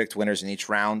MyBookie. Predict winners in each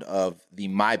round of the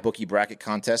MyBookie bracket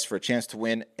contest for a chance to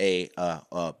win a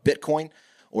Bitcoin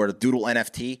or the Doodle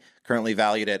NFT, currently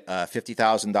valued at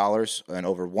 $50,000 and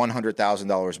over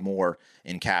 $100,000 more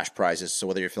in cash prizes. So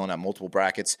whether you're filling out multiple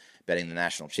brackets, betting the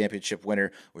national championship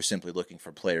winner, or simply looking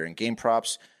for player and game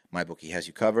props, MyBookie has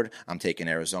you covered. I'm taking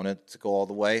Arizona to go all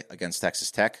the way against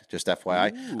Texas Tech, just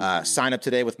FYI. Sign up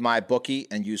today with MyBookie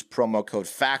and use promo code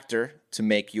FACTOR to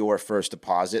make your first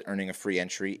deposit, earning a free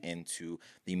entry into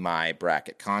the My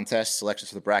Bracket contest. Selections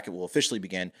for the bracket will officially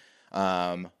begin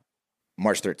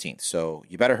March 13th. So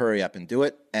you better hurry up and do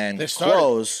it. And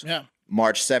close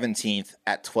March 17th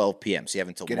at 12 p.m. So you have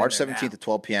until March 17th at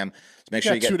 12 p.m. So make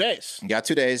sure you get 2 days. You got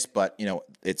 2 days, but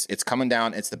it's coming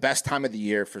down. It's the best time of the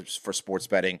year for sports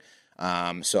betting.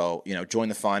 So join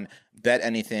the fun. Bet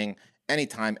anything,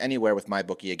 anytime, anywhere with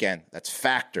MyBookie. Again, that's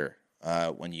Factor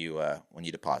when you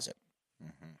deposit.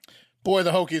 Boy,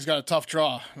 the Hokies got a tough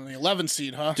draw. The 11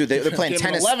 seed, huh? Dude, they're playing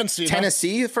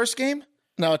Tennessee, the first game?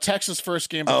 No, Texas first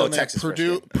game. But then Texas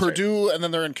Purdue, and then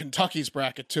they're in Kentucky's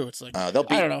bracket too. It's like they'll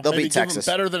beat, I don't know. They'll maybe beat Texas.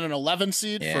 Better than an 11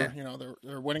 seed for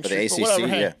their winning streak. The ACC, but whatever.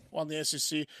 Hey, won the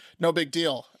ACC. No big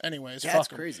deal. Anyways, that's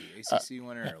crazy. ACC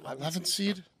winner, 11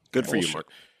 seed. Good for you, Mark.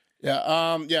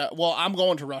 Yeah. Well, I'm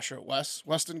going to Russia. Wes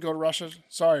didn't go to Russia.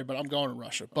 Sorry, but I'm going to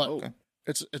Russia. But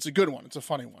it's a good one. It's a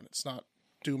funny one. It's not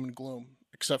doom and gloom,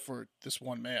 except for this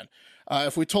one man.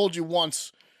 If we told you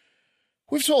once,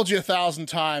 we've told you 1,000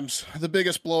 times, the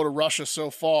biggest blow to Russia so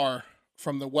far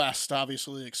from the West,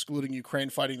 obviously excluding Ukraine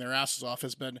fighting their asses off,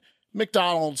 has been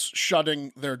McDonald's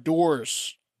shutting their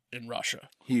doors in Russia.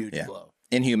 Huge blow.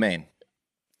 Inhumane.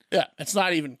 Yeah, it's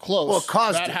not even close. Well, it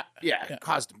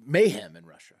caused mayhem in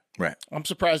Russia. Right. I'm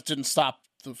surprised it didn't stop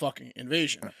the fucking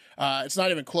invasion. It's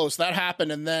not even close. That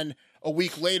happened, and then a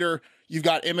week later, you've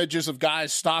got images of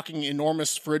guys stocking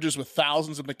enormous fridges with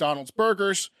thousands of McDonald's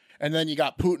burgers, and then you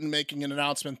got Putin making an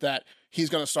announcement that he's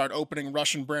going to start opening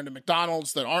Russian-branded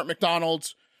McDonald's that aren't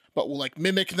McDonald's, but will like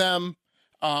mimic them.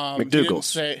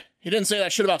 McDougal's. He didn't say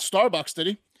that shit about Starbucks, did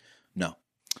he? No.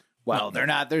 Well, they're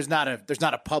not. There's not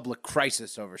a public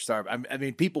crisis over Starbucks. I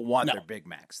mean, people want their Big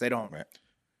Macs. They don't. Right.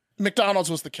 McDonald's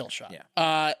was the kill shot.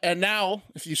 Yeah. And now,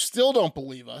 if you still don't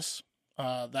believe us,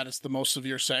 that is the most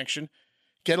severe sanction,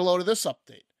 get a load of this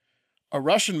update. A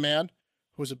Russian man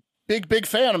who was a big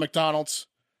fan of McDonald's,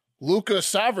 Luka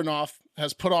Savrinov,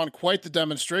 has put on quite the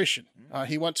demonstration.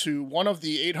 He went to one of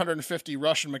the 850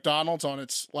 Russian McDonald's on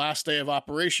its last day of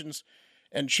operations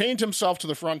and chained himself to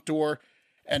the front door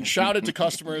and shouted to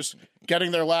customers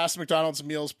getting their last McDonald's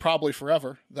meals probably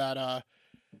forever that,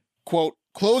 quote,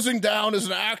 closing down is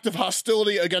an act of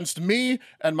hostility against me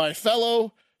and my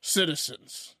fellow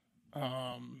citizens.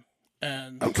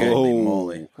 And Holy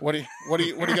moly. What are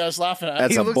you guys laughing at?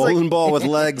 That's a bowling ball with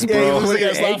legs, bro. Yeah, he looks like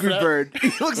guys an angry laughing at? bird.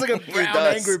 He looks like a brown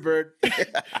angry bird.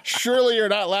 Surely you're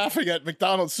not laughing at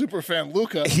McDonald's superfan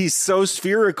Luca. He's so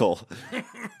spherical.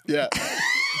 Yeah.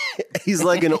 He's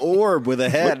like an orb with a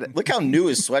head. Look how new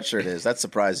his sweatshirt is. That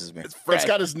surprises me. It's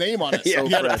got his name on it. Yeah, So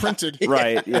he had it printed.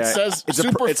 Right, yeah. It says it's a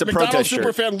McDonald's protest shirt.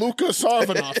 superfan Luka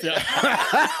Sarvanov. Yeah.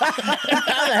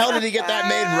 How the hell did he get that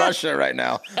made in Russia right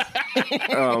now?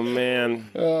 Oh, man.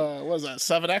 What was that,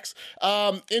 7X?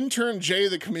 Intern Jay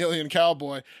the Chameleon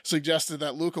Cowboy suggested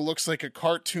that Luka looks like a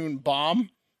cartoon bomb.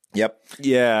 Yep.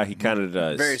 Yeah, he kind of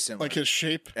does. Very similar. Like his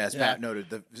shape. As Matt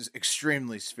noted,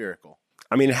 extremely spherical.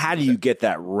 I mean, how do you get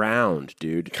that round,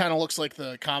 dude? Kind of looks like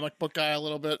the comic book guy a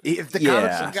little bit. If the comic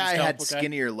book guy had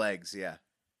skinnier legs,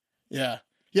 Yeah,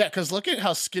 because look at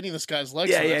how skinny this guy's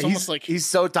legs are. It's almost like he's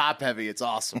so top heavy. It's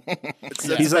awesome. It's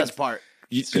the He's best part.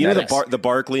 You know the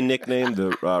Barkley nickname, the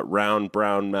round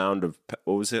brown mound of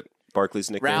what was it? Barkley's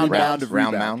nickname, round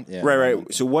mound. Yeah.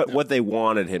 Right. So what they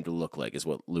wanted him to look like is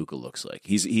what Luka looks like.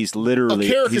 He's literally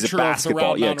he's a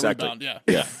basketball. Yeah, exactly. Rebound,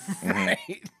 Yeah. Right.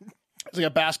 It's like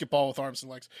a basketball with arms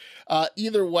and legs.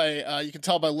 Either way, you can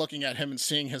tell by looking at him and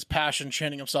seeing his passion,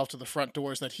 chaining himself to the front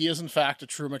doors, that he is in fact a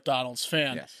true McDonald's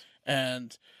fan. Yes.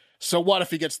 And so what if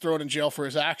he gets thrown in jail for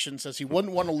his actions, as he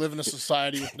wouldn't want to live in a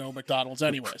society with no McDonald's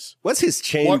anyways? What's his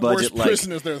chain what budget worse like?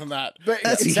 prison is there than that? But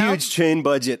That's a huge chain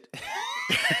budget.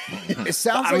 It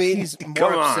sounds like he's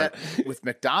more upset with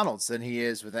McDonald's than he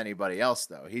is with anybody else,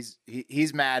 though.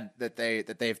 He's mad that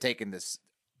they've taken this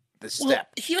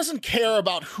step. He doesn't care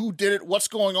about who did it, what's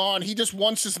going on. He just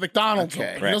wants his McDonald's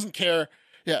open. He doesn't care.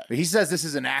 Yeah. But he says this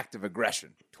is an act of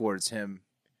aggression towards him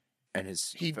and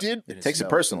his. He did. Takes it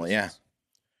personally, yeah.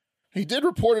 He did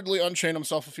reportedly unchain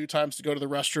himself a few times to go to the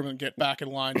restroom and get back in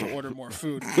line to order more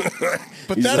food.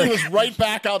 But then he was right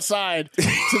back outside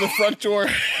to the front door.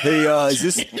 Hey, is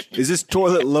this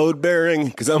toilet load bearing?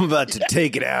 Because I'm about to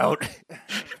take it out.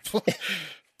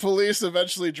 Police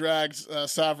eventually dragged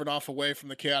Savranoff away from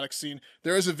the chaotic scene.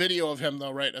 There is a video of him,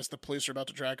 though, right as the police are about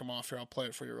to drag him off. Here, I'll play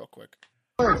it for you real quick.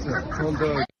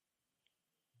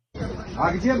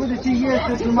 А где будете есть,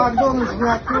 если Макдональдс не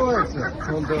откроется?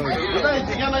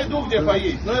 Знаете, я найду где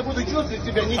поесть, но я буду чувствовать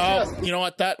себя нечестно. You know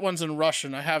what? That one's in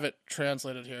Russian. I have it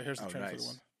translated here. Here's the translated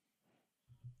one.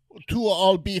 2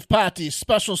 all-beef patties,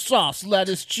 special sauce,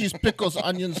 lettuce, cheese, pickles,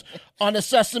 onions on a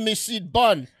sesame seed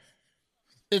bun.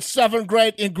 It's 7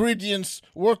 great ingredients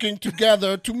working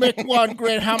together to make one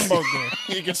great hamburger.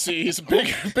 You can see he's a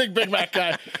big Big Mac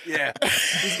guy. Yeah,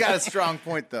 he's got a strong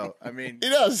point, though. I mean, He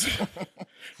does.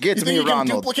 Get You to me, think you can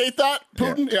Ronald. duplicate that,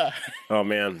 Putin? Yeah. Oh,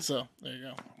 man. So, there you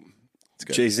go.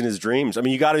 Chasing his dreams. I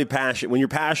mean, you got to be passionate. When you're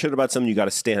passionate about something, you got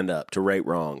to stand up to right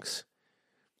wrongs.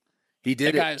 he did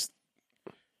That it. guy's...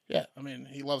 Yeah, I mean,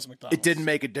 he loves McDonald's. It didn't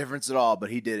make a difference at all, but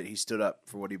he did it. He stood up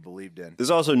for what he believed in. There's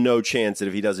also no chance that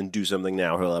if he doesn't do something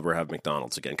now, he'll ever have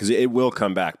McDonald's again. Because it will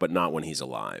come back, but not when he's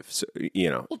alive. So, you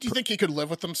know. Well, do you think he could live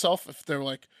with himself if they're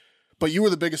like, but you were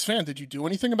the biggest fan. Did you do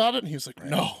anything about it? And he was like,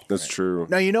 no. That's true.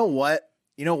 Now, you know what?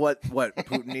 You know what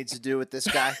Putin needs to do with this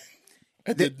guy?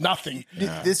 I did nothing.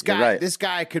 This guy, right. this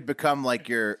guy could become like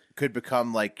your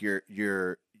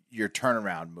turnaround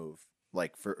move,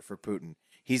 like for Putin.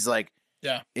 He's like,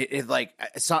 Yeah. it like,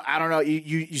 so I don't know.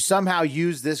 You somehow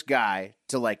use this guy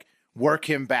to like work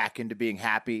him back into being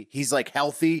happy. He's like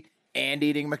healthy and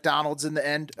eating McDonald's in the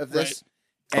end of this.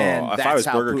 Right. And If I was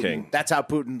Burger Putin, King. that's how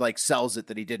Putin like sells it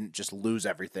that he didn't just lose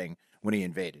everything when he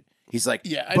invaded. He's like,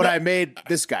 Yeah, but know. I made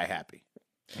this guy happy.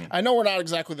 I know we're not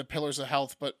exactly the pillars of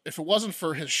health, but if it wasn't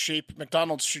for his shape,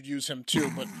 McDonald's should use him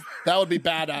too. But that would be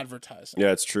bad advertising.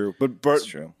 Yeah, it's true. But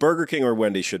true. Burger King or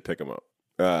Wendy's should pick him up.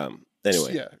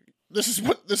 Anyway. Yeah. This is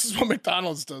what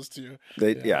McDonald's does to you.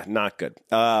 Yeah, not good.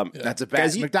 That's a bad.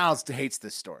 Guys, McDonald's hates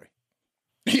this story.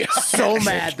 Yeah. So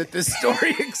mad that this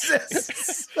story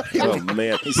exists. Oh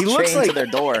man, he Chained looks to like their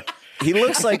door. he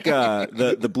looks like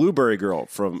the blueberry girl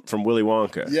from Willy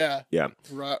Wonka. Yeah. Yeah.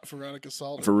 Veronica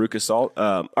Salt. Veruca Salt.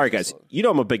 All right, guys. You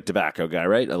know I'm a big tobacco guy,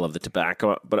 right? I love the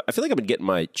tobacco, but I feel like I've been getting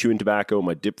my chewing tobacco,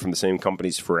 my dip from the same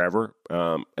companies forever.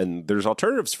 And there's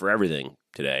alternatives for everything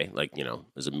today. Like, you know,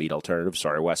 there's a meat alternative.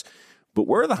 Sorry, Wes. But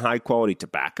where are the high quality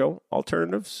tobacco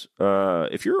alternatives?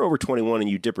 If you're over 21 and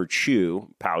you dip or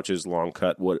chew pouches, long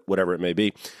cut, whatever it may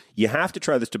be, you have to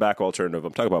try this tobacco alternative.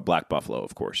 I'm talking about Black Buffalo,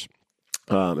 of course.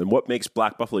 And what makes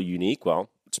Black Buffalo unique? Well,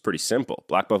 it's pretty simple.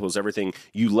 Black Buffalo is everything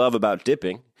you love about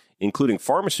dipping, including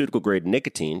pharmaceutical grade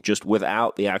nicotine, just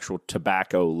without the actual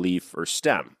tobacco leaf or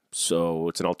stem. So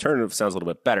it's an alternative. Sounds a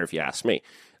little bit better if you ask me.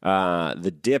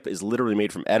 The dip is literally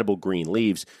made from edible green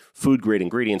leaves, food-grade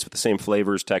ingredients with the same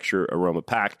flavors, texture, aroma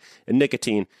pack, and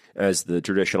nicotine as the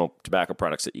traditional tobacco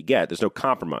products that you get. There's no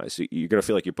compromise. You're going to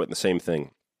feel like you're putting the same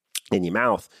thing in your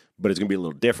mouth, but it's going to be a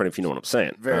little different if you know what I'm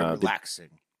saying. Very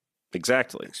relaxing.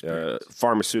 Exactly.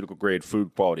 Pharmaceutical-grade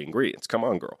food-quality ingredients. Come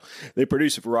on, girl. They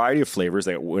produce a variety of flavors.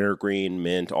 They got wintergreen,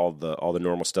 mint, all the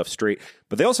normal stuff straight.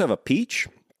 But they also have a peach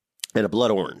and a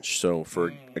blood orange. So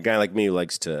for a guy like me who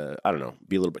likes to, I don't know,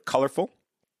 be a little bit colorful,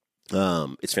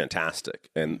 it's fantastic.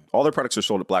 And all their products are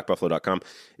sold at blackbuffalo.com.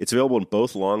 It's available in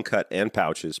both long cut and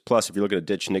pouches. Plus, if you're looking to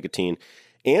ditch nicotine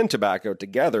and tobacco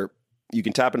together, you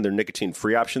can tap into their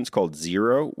nicotine-free options called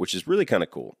Zero, which is really kind of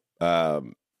cool.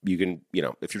 You can, you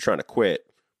know, if you're trying to quit,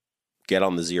 get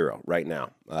on the Zero right now.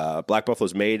 Black Buffalo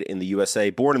is made in the USA,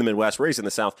 born in the Midwest, raised in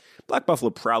the South. Black Buffalo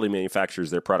proudly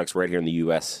manufactures their products right here in the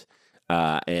U.S.,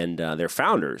 and their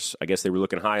founders, I guess they were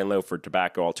looking high and low for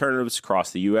tobacco alternatives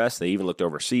across the U.S. They even looked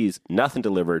overseas. Nothing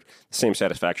delivered the same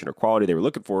satisfaction or quality they were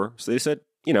looking for. So they said,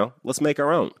 you know, let's make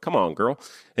our own. Come on, girl.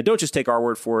 And don't just take our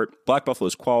word for it. Black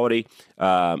Buffalo's quality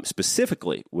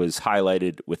specifically was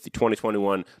highlighted with the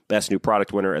 2021 Best New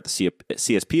Product winner at the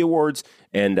CSP Awards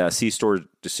and C-Store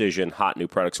Decision Hot New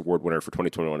Products Award winner for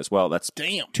 2021 as well. That's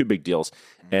two big deals.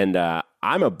 And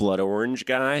I'm a blood orange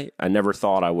guy. I never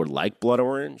thought I would like blood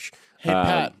orange. Hey,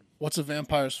 Pat, what's a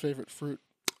vampire's favorite fruit?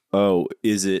 Oh,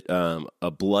 is it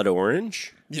a blood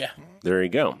orange? Yeah. There you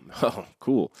go. Oh,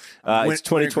 cool. It's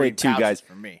 2022, guys.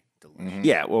 For me.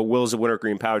 Yeah, well, Will's a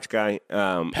wintergreen pouch guy.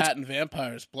 Pat and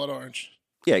vampires, blood orange.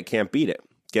 Yeah, you can't beat it.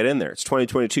 Get in there. It's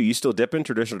 2022. You still dipping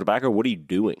traditional tobacco? What are you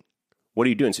doing? What are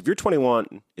you doing? So if you're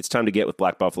 21, it's time to get with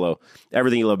Black Buffalo.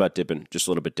 Everything you love about dipping, just a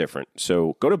little bit different.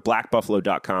 So go to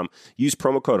blackbuffalo.com. Use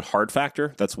promo code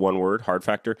HARDFACTOR. That's one word,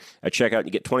 HARDFACTOR. At checkout, and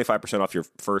you get 25% off your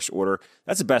first order.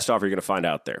 That's the best offer you're going to find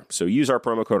out there. So use our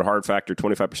promo code HARDFACTOR,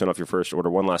 25% off your first order.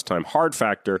 One last time,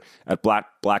 HARDFACTOR at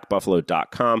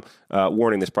blackbuffalo.com.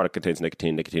 Warning, this product contains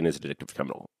nicotine. Nicotine is an addictive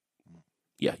chemical.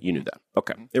 Yeah, you knew that.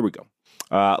 Okay, here we go.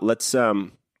 Let's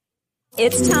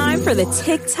It's time for the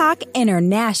TikTok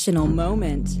International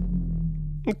Moment.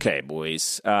 Okay,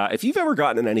 boys. If you've ever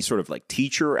gotten in any sort of like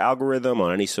teacher algorithm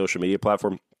on any social media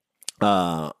platform,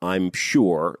 I'm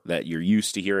sure that you're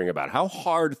used to hearing about how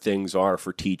hard things are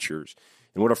for teachers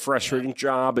and what a frustrating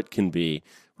job it can be.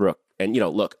 And,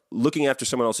 looking after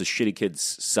someone else's shitty kids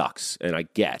sucks. And I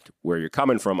get where you're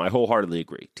coming from. I wholeheartedly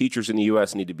agree. Teachers in the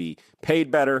U.S. need to be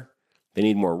paid better. They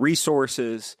need more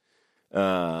resources.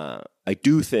 I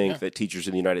do think that teachers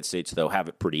in the United States, though, have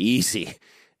it pretty easy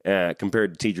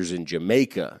compared to teachers in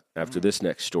Jamaica after this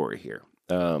next story here.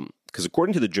 Because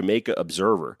according to the Jamaica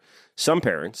Observer, some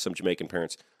Jamaican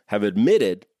parents, have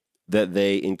admitted that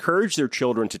they encourage their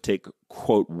children to take,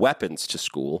 quote, weapons to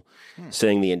school,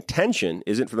 saying the intention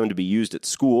isn't for them to be used at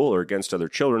school or against other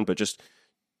children, but just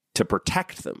to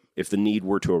protect them if the need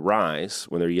were to arise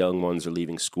when their young ones are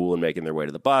leaving school and making their way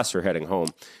to the bus or heading home.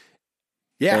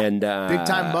 Yeah, and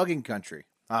big-time mugging country.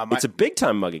 It's a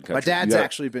big-time mugging country. My dad's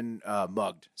actually been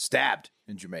stabbed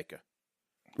in Jamaica.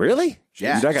 Really?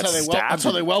 Yeah. Your dad got stabbed? That's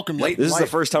how they welcome you. This is the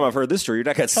first time I've heard this story. Your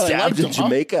dad got stabbed in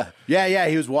Jamaica? Huh? Yeah.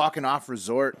 He was walking off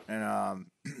resort, and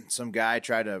some guy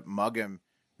tried to mug him,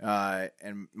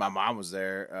 and my mom was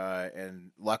there,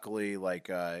 and luckily,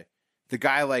 the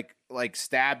guy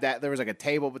stabbed at. There was a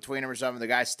table between him or something. The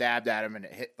guy stabbed at him, and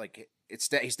it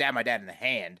hit he stabbed my dad in the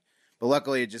hand, but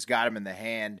luckily it just got him in the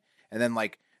hand, and then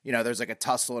there's a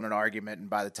tussle and an argument, and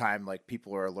by the time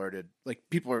people are alerted,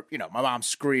 my mom's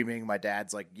screaming, my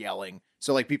dad's yelling,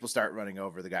 so people start running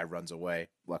over. The guy runs away,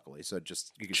 luckily. So he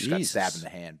just got stabbed in the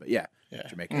hand. But yeah.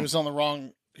 Jamaica. He was on the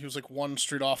wrong. He was one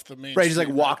street off the main. Right, he's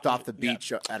walked off the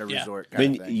beach at a resort.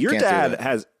 Your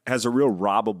dad has a real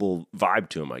robbable vibe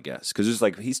to him, I guess, because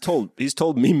it's he's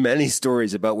told me many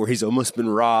stories about where he's almost been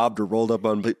robbed or rolled up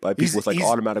on by people with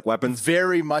automatic weapons.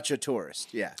 Very much a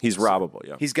tourist. Yeah, he's robbable.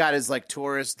 Yeah, he's got his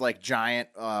tourist giant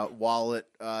wallet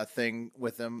thing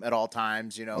with him at all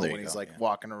times. When he's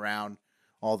walking around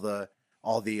all the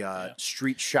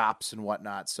street shops and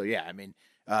whatnot. So yeah, I mean.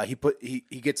 He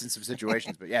gets in some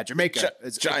situations, but yeah, Jamaica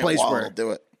is a place where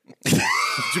do it.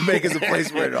 Jamaica's a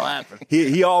place where it'll happen.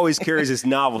 He always carries his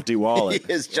novelty wallet.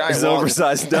 His giant his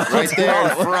oversized right there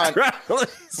in front.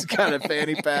 It's got a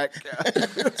fanny pack.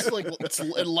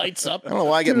 It lights up. I don't know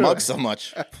why I get mugged so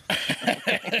much.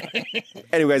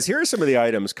 Anyways, here are some of the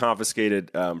items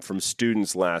confiscated from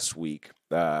students last week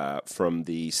from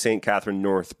the St. Catherine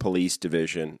North Police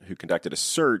Division, who conducted a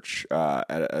search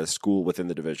at a school within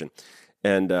the division.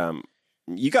 And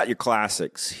you got your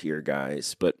classics here,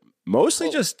 guys, but mostly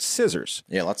just scissors.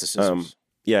 Yeah, lots of scissors.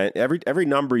 Every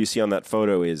number you see on that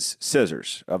photo is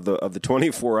scissors. Of the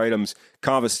 24 items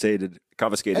confiscated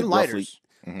and lighters.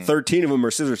 Roughly 13 of them are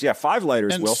scissors. Yeah, 5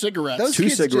 lighters. And Will. cigarettes. Those 2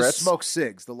 kids cigarettes. Just smoke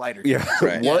cigs. The lighter. Yeah,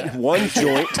 right. One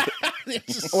joint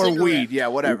or weed. Yeah,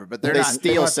 whatever. But they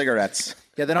steal cigarettes.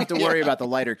 Yeah, they don't have to worry about the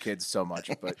lighter kids so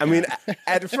much. But I mean,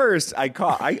 at first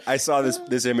I saw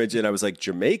this image and I was like,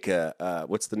 Jamaica.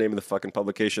 What's the name of the fucking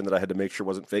publication that I had to make sure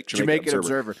wasn't fake? Jamaican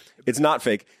Observer. It's not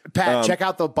fake. Pat, check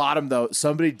out the bottom though.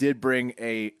 Somebody did bring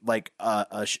a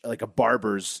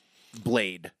barber's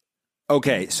blade.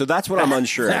 Okay, so that's what I'm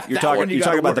unsure of. You're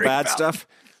talking about the bad stuff.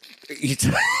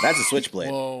 That's a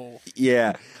switchblade. Whoa.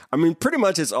 Yeah. I mean, pretty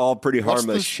much it's all pretty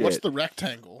harmless shit. What's the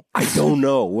rectangle? I don't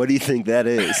know. What do you think that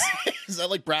is? Is that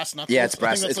like brass knuckles? Yeah, it's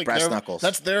brass. It's brass knuckles.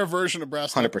 That's their version of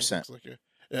brass 100%. knuckles. 100%.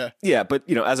 Yeah. Yeah, but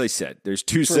as I said, there's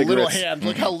 2 for cigarettes. A little hand.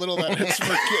 Look how little that is.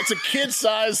 It's a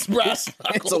kid-sized brass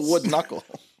knuckles. It's a wood knuckle.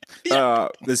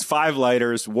 There's 5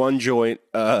 lighters, 1 joint,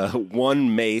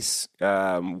 1 mace,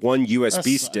 1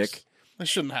 USB stick. Nice. They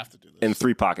shouldn't have to do this. And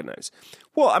 3 pocket knives.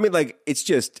 Well, I mean, it's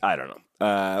just, I don't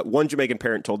know. One Jamaican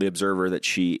parent told the Observer that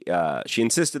she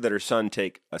insisted that her son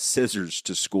take scissors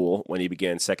to school when he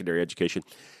began secondary education,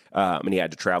 and he had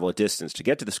to travel a distance to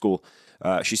get to the school.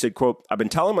 She said, quote, "I've been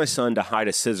telling my son to hide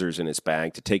a scissors in his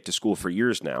bag to take to school for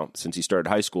years now, since he started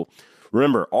high school.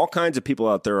 Remember, all kinds of people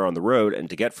out there are on the road, and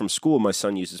to get from school, my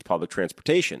son uses public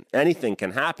transportation. Anything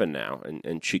can happen now."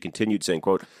 And she continued saying,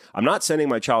 quote, "I'm not sending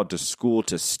my child to school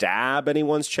to stab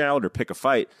anyone's child or pick a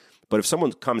fight, but if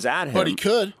someone comes at him, but he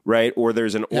could, right? Or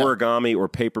there's an origami or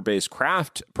paper-based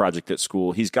craft project at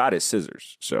school, he's got his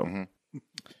scissors, so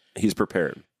he's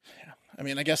prepared." Yeah. I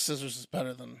mean, I guess scissors is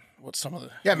better than what some of the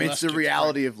it's the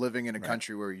reality of living in a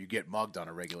country where you get mugged on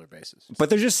a regular basis. But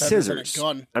they're just scissors.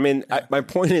 Gun. I mean, my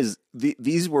point is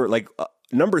these were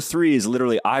number 3 is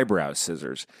literally eyebrow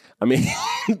scissors. I mean,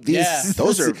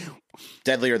 those are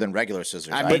deadlier than regular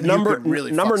scissors. I mean, number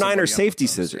 9 are safety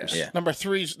scissors. Yeah. Number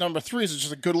three is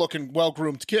just a good-looking,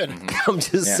 well-groomed kid. I'm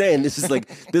just saying,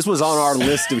 this was on our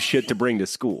list of shit to bring to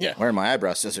school. Yeah. Where are my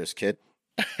eyebrow scissors, kid?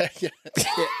 Okay.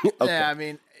 Yeah, I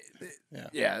mean,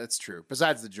 Yeah, that's true.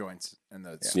 Besides the joints and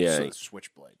the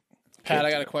switchblade. Pat,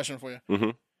 I got a question for you. Mm-hmm.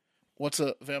 What's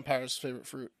a vampire's favorite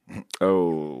fruit?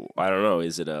 Oh, I don't know.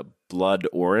 Is it a blood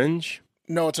orange?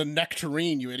 No, it's a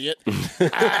nectarine, you idiot. You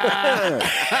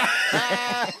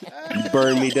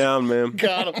burned me down, man.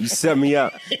 Got him. You set me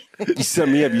up. You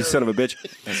son of a bitch.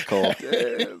 That's cool.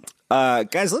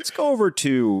 Guys, let's go over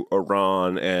to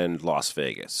Iran and Las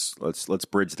Vegas. Let's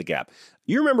bridge the gap.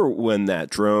 You remember when that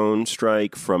drone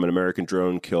strike from an American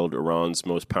drone killed Iran's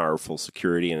most powerful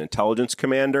security and intelligence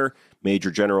commander,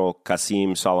 Major General Qasem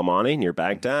Soleimani, near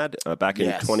Baghdad, back in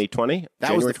 2020?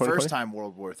 That was the first time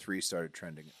World War III started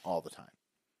trending all the time.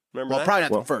 Remember that? Probably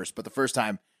not the first, but the first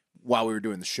time while we were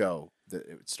doing the show that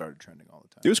it started trending all the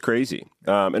time. It was crazy.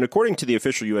 And according to the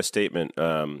official U.S. statement,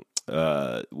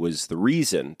 was the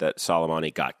reason that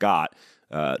Soleimani got,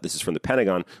 this is from the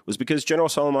Pentagon, was because General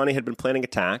Soleimani had been planning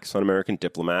attacks on American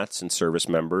diplomats and service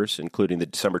members, including the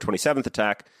December 27th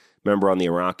attack, remember, on the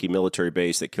Iraqi military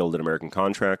base that killed an American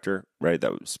contractor, right?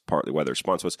 That was partly why the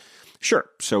response was. Sure,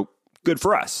 so good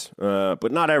for us.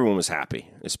 But not everyone was happy,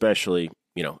 especially,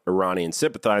 Iranian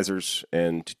sympathizers.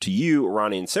 And to you,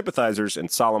 Iranian sympathizers and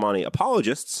Soleimani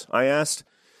apologists, I asked,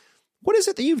 what is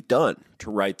it that you've done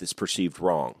to right this perceived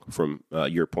wrong from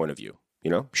your point of view?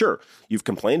 Sure, you've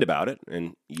complained about it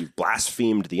and you've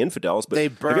blasphemed the infidels, but they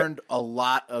burned a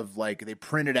lot of they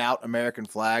printed out American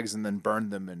flags and then burned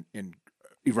them in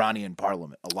Iranian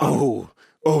parliament. A lot.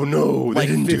 Oh no, they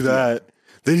didn't do that.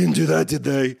 They didn't do that, did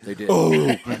they? They did.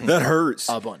 Oh, that hurts.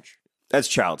 A bunch. That's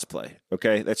child's play,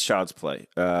 okay? That's child's play,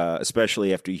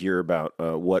 especially after you hear about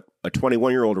what a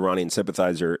 21-year-old Iranian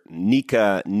sympathizer,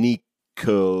 Nika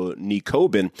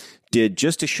Nikobin, did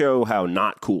just to show how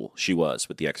not cool she was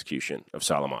with the execution of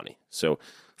Soleimani. So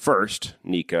first,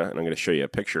 Nika, and I'm going to show you a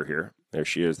picture here. There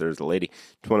she is. There's the lady,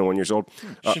 21 years old.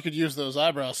 She could use those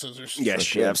eyebrow scissors. Yes,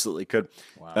 she absolutely could.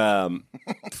 Wow.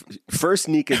 First,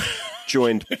 Nika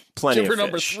joined Plenty of Fish.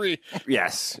 Number 3.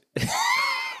 Yes.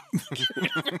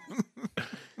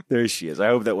 There she is. I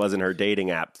hope that wasn't her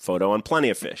dating app photo on Plenty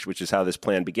of Fish, which is how this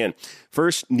plan began.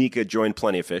 First, Nika joined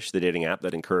Plenty of Fish, the dating app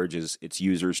that encourages its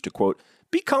users to, quote,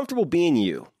 be comfortable being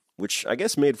you, which I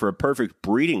guess made for a perfect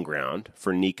breeding ground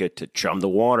for Nika to chum the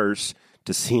waters,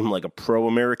 to seem like a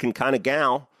pro-American kind of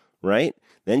gal, right?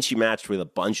 Then she matched with a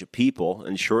bunch of people,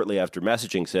 and shortly after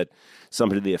messaging said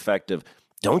something to the effect of,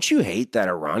 don't you hate that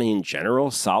Iranian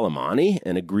general Soleimani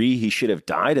and agree he should have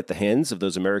died at the hands of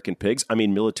those American pigs? I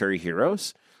mean, military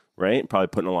heroes, right? Probably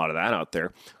putting a lot of that out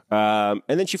there. And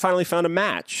then she finally found a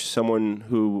match, someone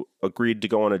who agreed to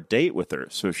go on a date with her.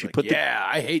 So she put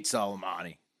I hate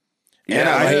Soleimani.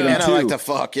 I hate him too. I like to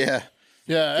fuck, yeah.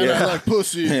 Yeah, and I like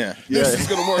pussy. Yeah. This is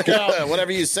going to work out.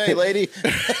 Whatever you say, lady.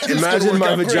 Imagine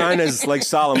my vagina is like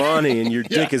Soleimani and your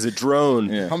dick is a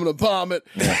drone. Yeah. I'm going to bomb it.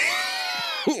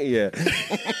 Yeah.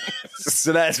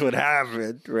 So that's what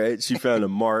happened, right? She found a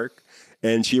mark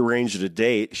and she arranged a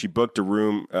date. She booked a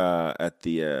room at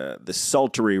the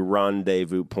sultry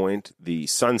rendezvous point, the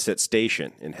Sunset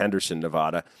Station in Henderson,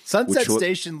 Nevada. Sunset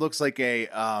Station looks like a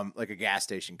gas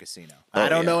station casino. I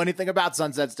don't know anything about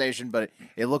Sunset Station, but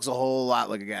it looks a whole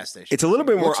lot like a gas station. It's a little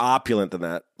bit more opulent than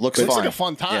that. Looks like a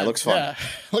fun time. Yeah, it looks fun. Yeah,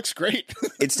 looks great.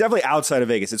 It's definitely outside of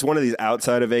Vegas. It's one of these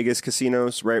outside of Vegas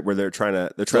casinos, right, where they're trying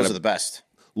to Those are the best.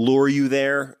 Lure you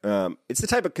there. It's the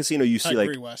type of casino you see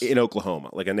in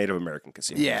Oklahoma, like a Native American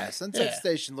casino. Yeah, Sunset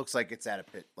Station looks like it's at a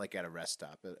pit, like at a rest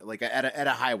stop, like at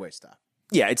a highway stop.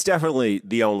 Yeah, it's definitely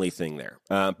the only thing there.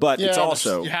 But it's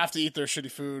also you have to eat their shitty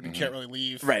food. You can't really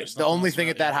leave. Right. The only thing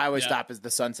at that highway stop is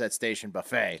the Sunset Station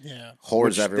buffet. Yeah,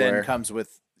 whores everywhere. Then comes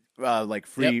with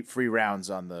free rounds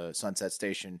on the Sunset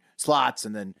Station slots,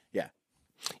 and then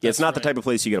it's not the type of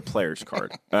place you get a player's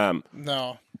card.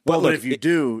 No. Well, but if you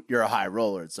do, you're a high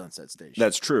roller at Sunset Station.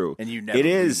 That's true. And you never It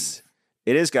is,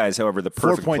 guys, however, the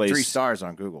perfect 4.3 place. 4.3 stars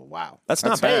on Google. Wow. That's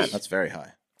not bad. That's very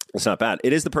high. It's not bad.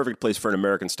 It is the perfect place for an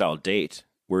American-style date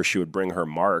where she would bring her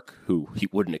Mark, who he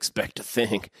wouldn't expect to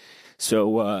think.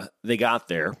 So they got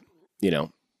there.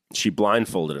 She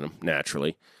blindfolded him,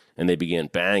 naturally, and they began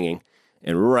banging.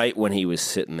 And right when he was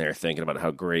sitting there thinking about how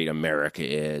great America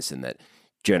is and that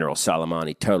General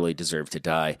Soleimani totally deserved to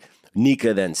die,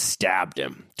 Nika then stabbed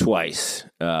him twice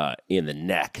in the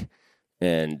neck.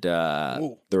 And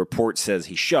the report says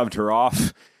he shoved her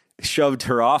off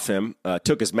him,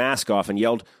 took his mask off and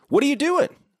yelled, "What are you doing?"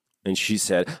 And she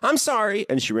said, "I'm sorry."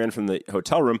 And she ran from the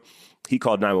hotel room. He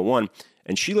called 911.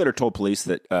 And she later told police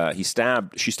that she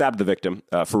stabbed the victim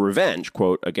for revenge,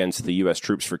 quote, against the U.S.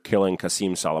 troops for killing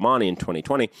Qasem Soleimani in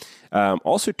 2020.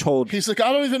 Also told... He's like,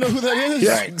 I don't even know who that is.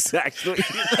 Yeah, exactly.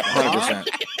 100%.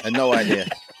 I had no idea.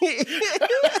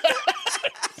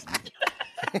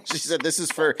 She said, "This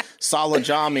is for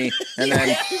Salajami," and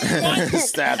then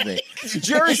stabbed me.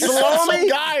 Jerry Salami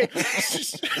guy.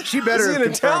 She better have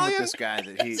confirmed Italian? with this guy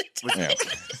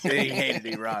that he hated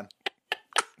Iran.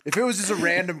 If it was just a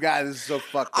random guy, this is so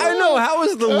fucked up. I know. How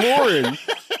is the Lauren?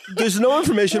 There's no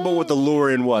information about what the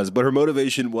Lauren was, but her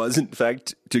motivation was, in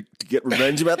fact, to get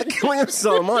revenge about the killing of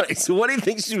Soleimani. So what do you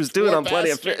think she was doing on Plenty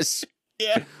of Fish?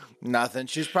 Yeah. Nothing.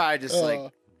 She's probably just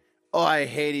like, oh, I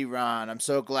hate Iran. I'm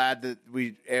so glad that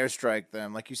we airstrike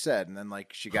them, like you said. And then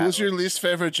like she got. Who's your least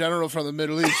favorite general from the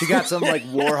Middle East? She got some like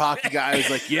war hockey guy who's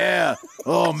like, yeah,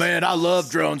 oh man, I love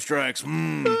drone strikes.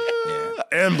 Yeah.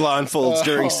 And blindfolds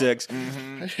during sex.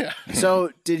 Mm-hmm. Yeah.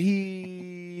 So did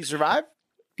he survive?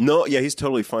 No, yeah, he's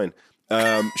totally fine.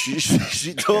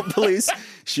 She told police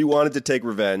she wanted to take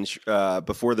revenge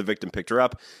before the victim picked her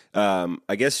up.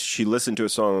 I guess she listened to a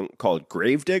song called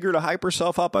Gravedigger to hype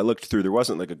herself up. I looked through. There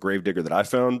wasn't like a Gravedigger that I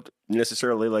found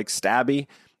necessarily like stabby,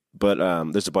 but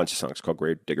there's a bunch of songs called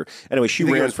Gravedigger. Anyway, she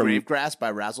ran from Gravegrass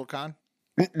by Razzle Khan.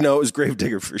 No, it was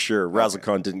Gravedigger for sure. Razzle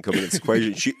Khan didn't come in this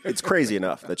equation. It's crazy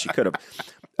enough that she could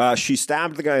have. She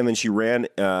stabbed the guy and then she ran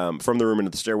from the room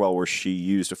into the stairwell where she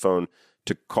used a phone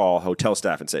to call hotel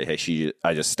staff and say, hey,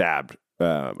 I just stabbed.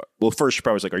 Well, first she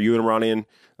probably was like, are you an Iranian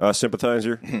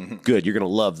sympathizer? Good, you're going to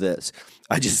love this.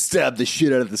 I just stabbed the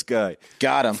shit out of this guy.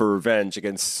 Got him. For revenge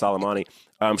against Soleimani.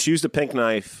 She used a pink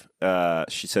knife.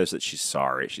 She says that she's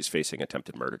sorry. She's facing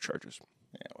attempted murder charges.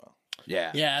 Yeah, well.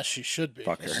 Yeah, she should be.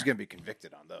 Fuck her. She's going to be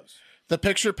convicted on those. The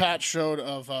picture Pat showed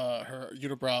of her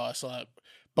unibrow, I saw that.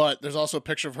 But there's also a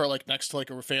picture of her like next to like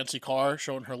a fancy car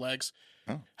showing her legs.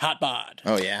 Oh. Hot bod.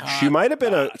 Oh, yeah. She might have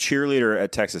been a cheerleader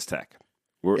at Texas Tech.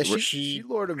 She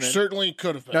lured him in. Certainly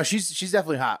could have been. No, she's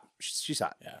definitely hot. She's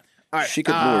hot. Yeah. All right. She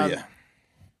could lure you.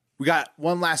 We got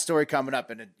one last story coming up,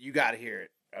 and you got to hear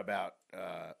it about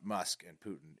Musk and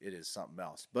Putin. It is something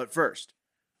else. But first,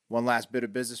 one last bit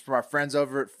of business from our friends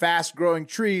over at Fast Growing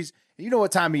Trees. And you know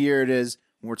what time of year it is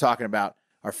when we're talking about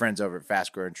our friends over at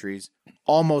Fast Growing Trees.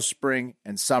 Almost spring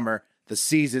and summer, the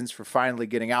seasons for finally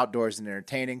getting outdoors and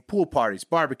entertaining, pool parties,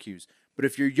 barbecues. But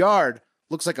if your yard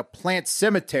looks like a plant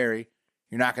cemetery,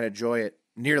 you're not going to enjoy it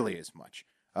nearly as much.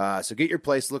 So get your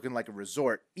place looking like a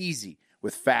resort easy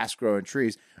with Fast Growing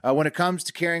Trees. When it comes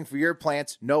to caring for your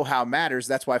plants, know-how matters.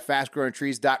 That's why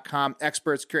FastGrowingTrees.com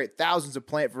experts curate thousands of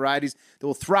plant varieties that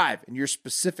will thrive in your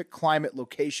specific climate,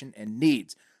 location, and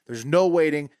needs. There's no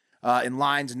waiting in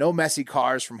lines, no messy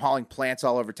cars from hauling plants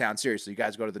all over town. Seriously, you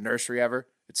guys go to the nursery ever?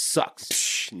 It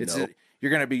sucks.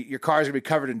 Your car's gonna be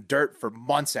covered in dirt for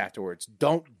months afterwards.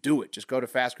 Don't do it. Just go to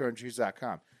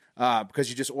FastGrowingTrees.com. Because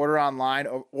you just order online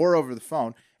or over the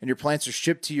phone, and your plants are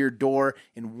shipped to your door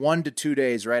in 1 to 2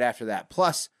 days right after that.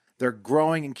 Plus, their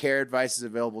growing and care advice is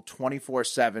available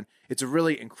 24/7. It's a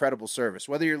really incredible service.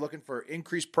 Whether you're looking for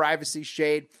increased privacy,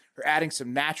 shade, or adding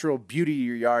some natural beauty to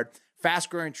your yard, Fast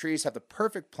Growing Trees have the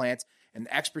perfect plants and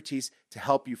the expertise to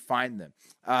help you find them.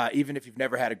 Even if you've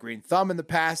never had a green thumb in the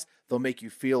past, they'll make you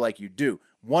feel like you do.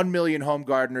 1 million home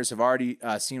gardeners have already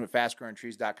seen what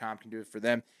FastGrowingTrees.com can do for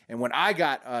them. And when I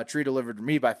got a tree delivered to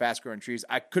me by Fast Growing Trees,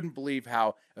 I couldn't believe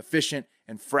how efficient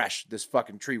and fresh this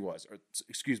fucking tree was. Or,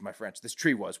 excuse my French, this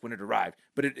tree was when it arrived.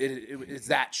 But it's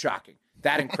that shocking,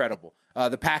 that incredible.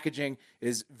 The packaging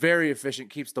is very efficient,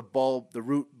 keeps the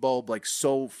root bulb, like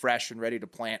so fresh and ready to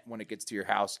plant when it gets to your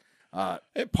house.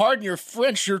 Hey, pardon your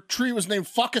French, your tree was named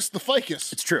Fuckus the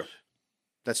Ficus. It's true.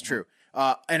 That's true.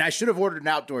 And I should have ordered an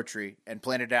outdoor tree and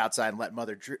planted it outside and let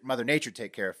Mother Nature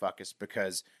take care of Fuckus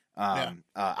because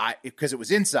it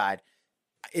was inside.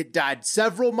 It died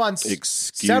several months.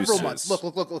 Excuses. Several months.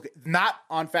 Look. Not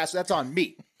on Fast. That's on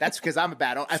me. That's because I'm a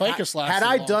bad owner. Had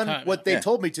I done what they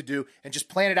told me to do and just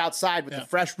planted outside with the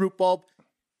fresh root bulb,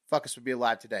 Fuckus would be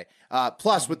alive today.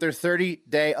 Plus, with their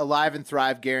 30-day Alive and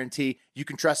Thrive guarantee, you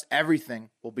can trust everything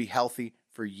will be healthy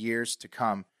for years to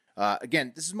come.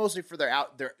 Again, this is mostly for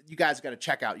you guys got to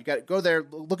check out. You got to go there,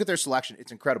 look at their selection.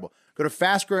 It's incredible. Go to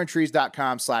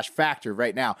fastgrowingtrees.com/factor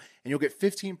right now, and you'll get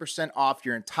 15% off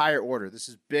your entire order. This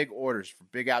is big orders for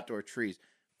big outdoor trees.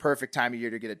 Perfect time of year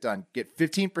to get it done. Get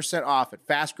 15% off at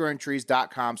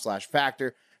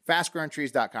fastgrowingtrees.com/factor.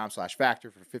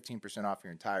 Fastgrowingtrees.com/factor for 15% off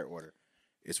your entire order.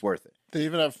 It's worth it. They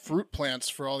even have fruit plants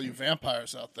for all you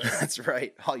vampires out there. That's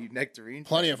right. All you nectarine.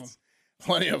 Plenty of them.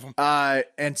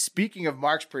 And speaking of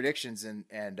Mark's predictions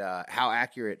and how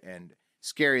accurate and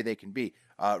scary they can be,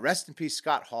 rest in peace,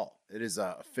 Scott Hall. It is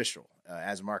official.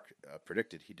 As Mark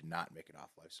predicted, he did not make it off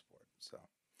life support. So,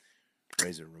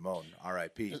 Razor Ramon,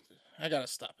 R.I.P. I got to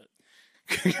stop it.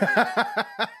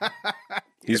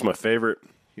 He's my favorite.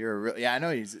 I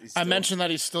know he's I mentioned that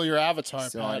he's still your avatar.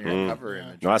 Still on your cover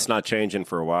image. No, that's not changing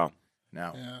for a while.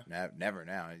 No, never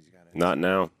now. He's got it. Not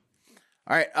now.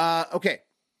 All right. Okay.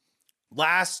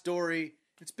 Last story.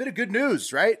 It's been a good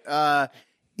news, right?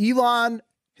 Elon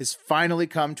has finally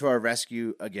come to our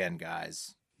rescue again,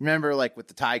 guys. Remember, like with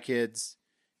the Thai kids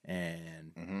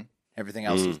and everything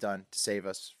else he's done to save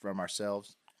us from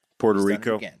ourselves. Puerto He's Rico.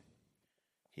 done it again.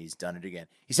 He's done it again.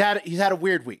 He's had a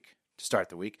weird week to start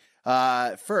the week.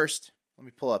 First, let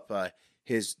me pull up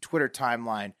his Twitter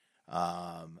timeline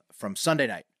from Sunday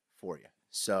night for you.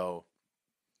 So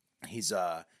he's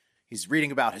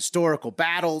reading about historical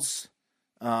battles,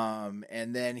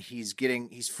 and then he's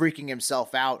freaking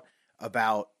himself out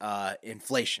about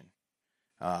inflation,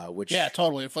 which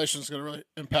totally, inflation is going to really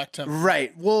impact him.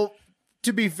 Right. Well,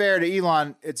 to be fair to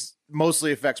Elon, it's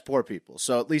mostly affects poor people,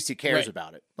 so at least he cares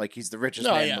about it. Like he's the richest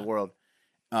man in the world.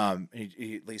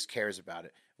 He at least cares about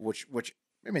it, which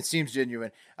I mean, it seems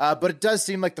genuine. But it does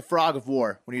seem like the frog of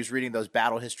war, when he was reading those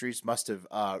battle histories, must have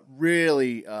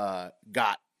really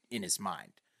got in his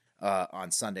mind on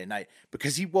Sunday night,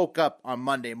 because he woke up on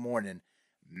Monday morning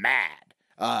mad,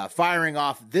 firing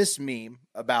off this meme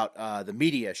about the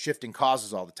media shifting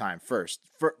causes all the time. First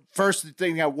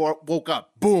thing I woke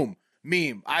up, boom,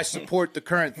 meme. I support the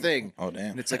current thing. Oh,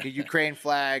 damn. And it's like a Ukraine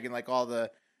flag and like all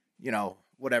the,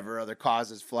 whatever other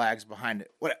causes, flags behind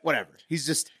it, whatever. He's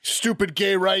just stupid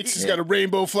gay rights. He's got a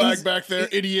rainbow flag back there.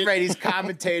 Idiot. Right. He's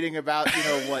commentating about,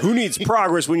 what. Who needs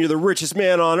progress when you're the richest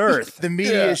man on earth? The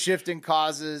media shifting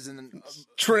causes and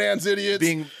trans idiots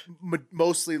being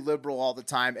mostly liberal all the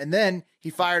time. And then he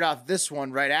fired off this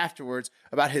one right afterwards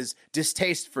about his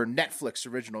distaste for Netflix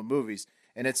original movies.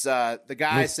 And it's the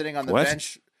guy sitting on the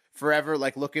bench forever,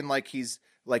 like looking like he's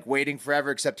like waiting forever,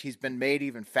 except he's been made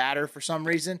even fatter for some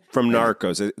reason. From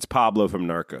Narcos. It's Pablo from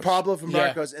Narcos.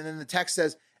 Narcos. And then the text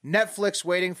says, Netflix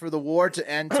waiting for the war to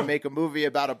end to make a movie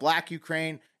about a black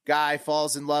Ukraine guy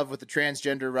falls in love with a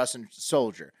transgender Russian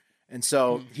soldier. And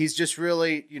so he's just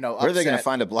really, Where are they going to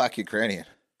find a black Ukrainian?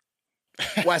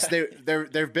 Wes,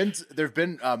 there've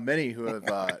been many who have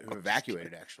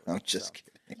evacuated, actually. I'm just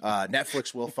kidding.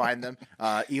 Netflix will find them.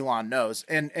 Elon knows,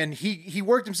 and he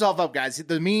worked himself up, guys.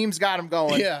 The memes got him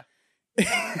going. Yeah,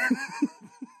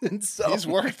 and so he's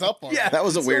worked up on. Yeah, that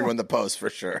was a weird one to post for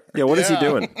sure. Yeah, what is he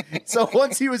doing? So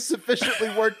once he was sufficiently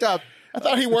worked up, I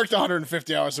thought he worked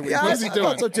 150 hours a week. What is he doing? I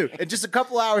thought so too. And just a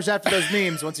couple hours after those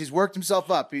memes, once he's worked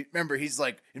himself up, he's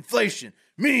like, inflation,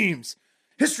 memes,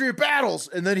 history of battles.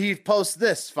 And then he posts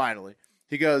this finally.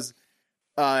 He goes,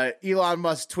 Elon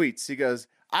Musk tweets, he goes,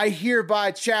 I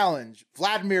hereby challenge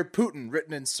Vladimir Putin,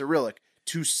 written in Cyrillic,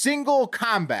 to single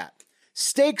combat.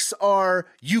 Stakes are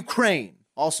Ukraine,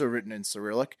 also written in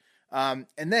Cyrillic. And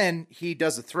then he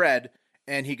does a thread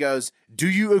and he goes, do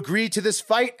you agree to this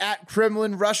fight at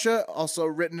Kremlin, Russia? Also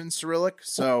written in Cyrillic.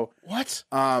 So what?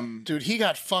 Dude, he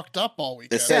got fucked up all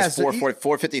weekend. It says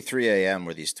 4:53 a.m.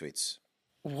 were these tweets.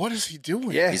 What is he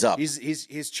doing? Yeah, he's up.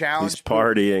 He's challenged. He's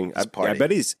partying.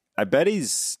 I bet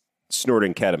he's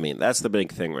snorting ketamine. That's the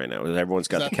big thing right now. Everyone's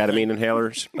got the ketamine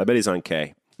inhalers. I bet he's on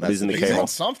K. He's in the K He's hole. on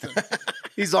something.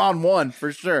 He's on one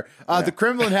for sure. The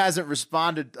Kremlin hasn't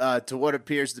responded to what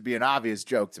appears to be an obvious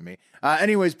joke to me.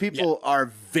 Anyways, people are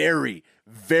very,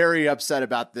 very upset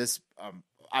about this.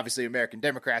 Obviously, American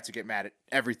Democrats who get mad at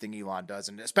everything Elon does,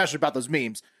 and especially about those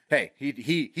memes. Hey,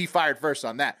 he fired first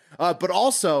on that. But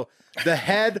also the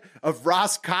head of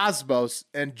Roscosmos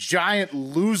and giant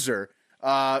loser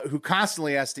who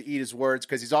constantly has to eat his words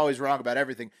because he's always wrong about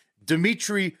everything.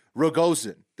 Dmitry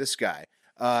Rogozin, this guy.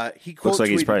 He looks like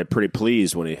he's probably pretty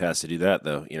pleased when he has to do that,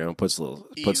 though. Puts a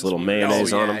little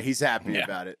mayonnaise on him. He's happy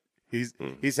about it.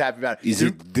 He's happy about it. Is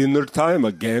it dinner time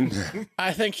again?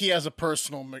 I think he has a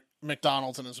personal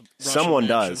McDonald's in his Russian Someone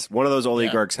mansion. does. One of those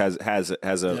oligarchs has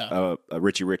a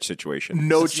Richie Rich situation.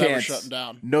 No It's never chance. shutting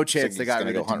down. No chance He's they got gonna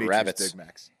rid go of hunt Dimitri's rabbits. Big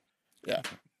Macs. Yeah.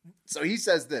 So he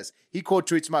says this. He quote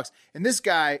tweets Musk. And this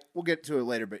guy, we'll get to it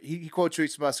later, but he quote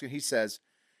tweets Musk and he says,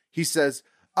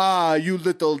 you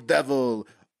little devil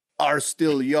are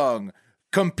still young.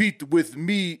 Compete with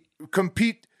me,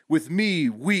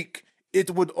 weak.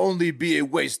 It would only be a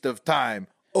waste of time.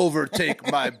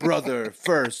 Overtake my brother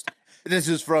first. This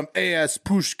is from A.S.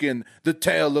 Pushkin, The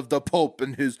Tale of the Pope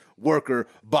and His Worker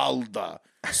Balda.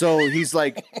 So he's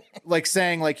like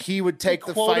saying like he would take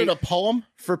the fight a poem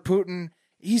for Putin.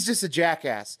 He's just a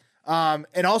jackass.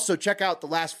 And also check out the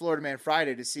last Florida Man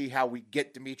Friday to see how we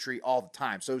get Dmitry all the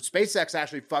time. So SpaceX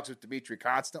actually fucks with Dmitry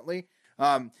constantly.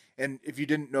 And if you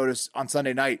didn't notice on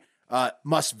Sunday night,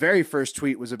 Musk's very first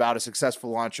tweet was about a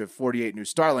successful launch of 48 new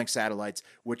Starlink satellites,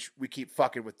 which we keep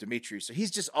fucking with Dmitry. So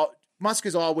he's just Musk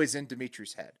is always in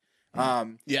Dmitry's head.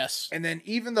 Yes. And then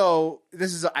even though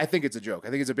I think it's a joke. I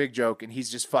think it's a big joke, and he's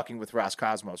just fucking with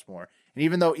Roscosmos more. And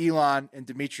even though Elon and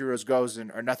Dmitry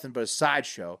Rogozin are nothing but a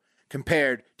sideshow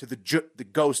compared to the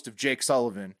ghost of Jake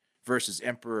Sullivan versus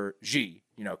Emperor Xi,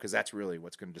 because that's really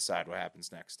what's going to decide what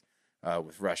happens next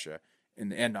with Russia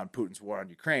and the end on Putin's war on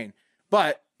Ukraine.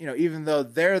 But, even though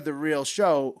they're the real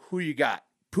show, who you got?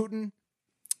 Putin,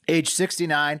 age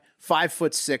 69,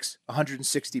 5'6",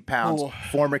 160 pounds,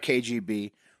 former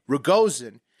KGB.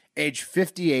 Rogozin, age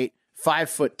 58,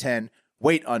 5'10",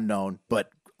 weight unknown,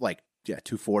 but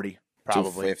 240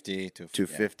 probably.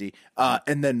 250. Yeah.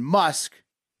 And then Musk,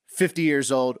 50 years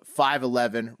old,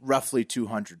 5'11", roughly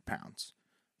 200 pounds.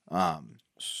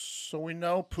 So we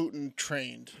know Putin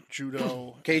trained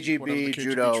judo, KGB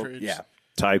judo, yeah.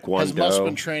 Taekwondo. Has Musk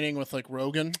been training with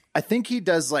Rogan? I think he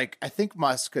does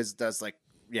Musk does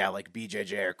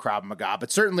BJJ or Krav Maga, but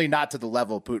certainly not to the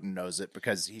level Putin knows it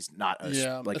because he's not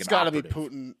it's got to be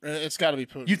Putin. It's got to be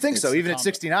Putin. You'd think so. Even at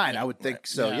 69, I would think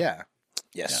so, yeah.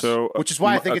 Yes. So, which is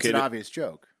why I think it's an obvious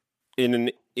joke. In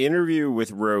an interview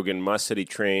with Rogan, Musk said he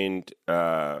trained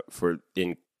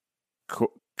in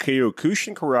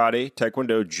Kyokushin karate,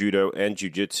 taekwondo, judo, and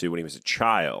jiu-jitsu when he was a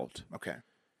child. Okay.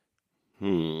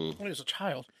 When he was a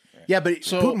child. Yeah, but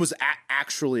Putin was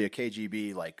actually a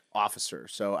KGB officer,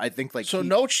 so I think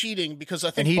no cheating because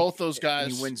I think both those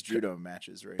guys he wins judo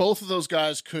matches, right? Both of those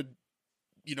guys could,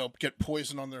 get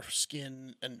poison on their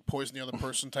skin and poison the other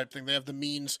person type thing. They have the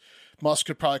means. Musk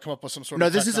could probably come up with some sort of. No,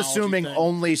 this is assuming thing.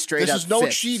 Only straight this up. This is no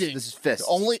fists. cheating. This is fists.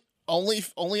 Only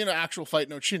in an actual fight,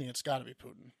 no cheating. It's got to be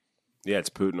Putin. Yeah, it's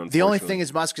Putin. Unfortunately, the only thing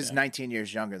is Musk is 19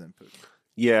 years younger than Putin.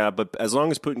 Yeah, but as long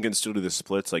as Putin can still do the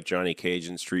splits like Johnny Cage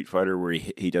in Street Fighter, where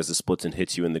he does the splits and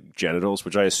hits you in the genitals,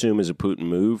 which I assume is a Putin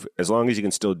move, as long as he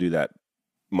can still do that,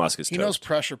 Musk is toast. He knows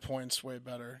pressure points way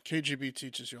better. KGB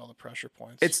teaches you all the pressure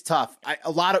points. It's tough.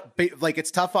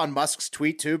 It's tough on Musk's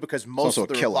tweet too because most of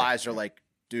the replies are like,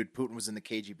 "Dude, Putin was in the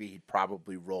KGB. He'd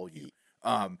probably roll you."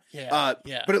 Yeah.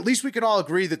 But at least we can all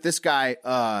agree that this guy,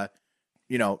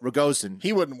 Rogozin,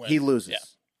 he wouldn't win. He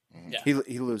loses. Yeah.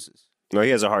 He loses. No,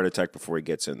 he has a heart attack before he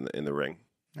gets in the ring.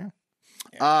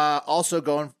 Yeah. Also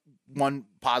going one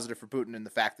positive for Putin in the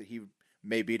fact that he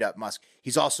may beat up Musk.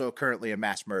 He's also currently a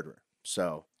mass murderer.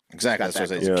 So exactly,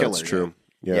 that's he's a killer. That's true.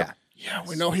 Yeah,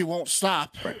 we know he won't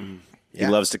stop. Right. He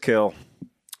loves to kill.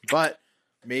 But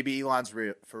maybe Elon's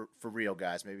real for real,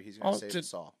 guys. Maybe he's going to save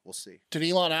us all. We'll see. Did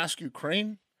Elon ask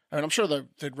Ukraine? I mean, I'm sure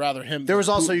they'd rather him. There was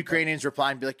also Ukrainians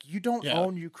replying, be like, "You don't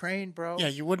own Ukraine, bro." Yeah,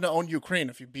 you wouldn't own Ukraine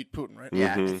if you beat Putin, right?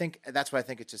 Yeah, I think that's why I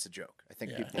think it's just a joke. I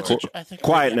think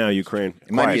Quiet now, Ukraine.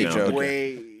 It might be a joke.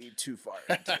 Way too far.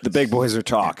 The big boys are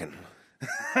talking.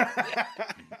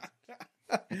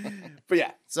 But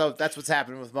yeah, so that's what's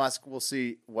happening with Musk. We'll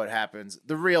see what happens.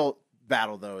 The real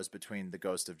battle, though, is between the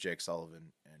ghost of Jake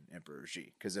Sullivan and Emperor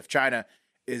Xi. Because if China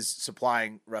is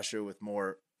supplying Russia with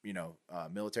more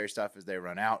military stuff as they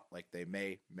run out, like they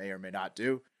may or may not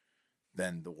do,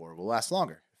 then the war will last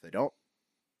longer. If they don't,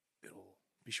 it'll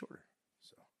be shorter.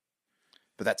 So,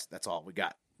 but that's all we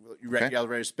got. You ready? Okay. Y'all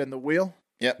ready to spin the wheel?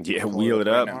 Yep. Yeah, wheel it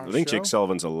up. I think Jake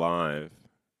Sullivan's alive.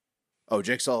 Oh,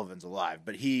 Jake Sullivan's alive,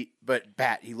 but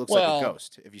Pat, he looks like a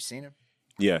ghost. Have you seen him?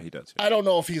 Yeah, he does. I don't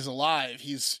know if he's alive.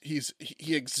 He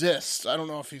exists. I don't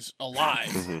know if he's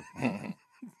alive. Have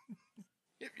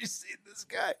you seen this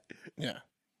guy? Yeah.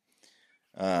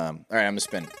 All right, I'm gonna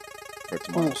spin for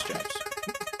tomorrow's jobs.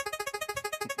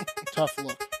 Tough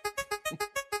look.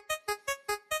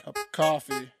 Cup of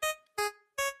coffee.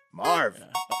 Marv. Yeah.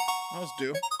 I was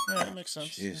due. Yeah, that makes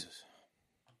sense. Jesus.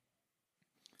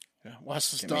 Yeah,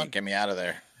 Wes is done. Get me out of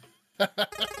there. Mark, you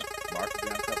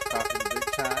got a cup of coffee in the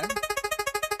big time.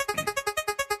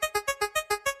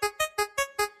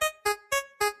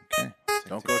 Okay.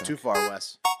 Don't go too far,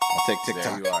 Wes. I'll take TikTok.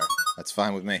 There you are. That's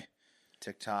fine with me.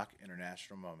 TikTok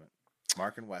International Moment.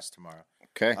 Mark and Wes tomorrow.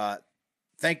 Okay.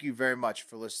 Thank you very much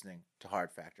for listening to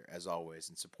Hard Factor, as always,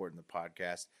 and supporting the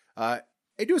podcast.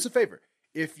 Hey, do us a favor.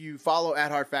 If you follow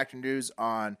at Hard Factor News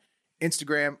on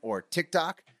Instagram or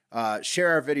TikTok, share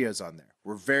our videos on there.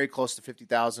 We're very close to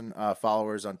 50,000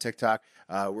 followers on TikTok.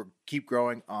 We're keep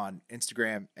growing on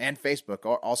Instagram and Facebook.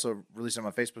 Also release them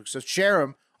on Facebook. So share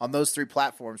them on those three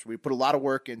platforms. We put a lot of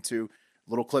work into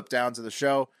little clip downs of the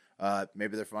show.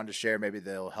 Maybe they're fun to share. Maybe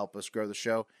they'll help us grow the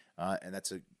show. And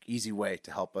that's an easy way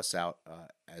to help us out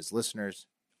as listeners.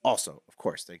 Also, of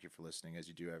course, thank you for listening as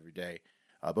you do every day.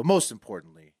 But most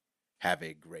importantly, have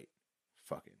a great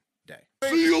fucking day.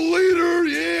 See you later,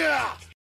 yeah!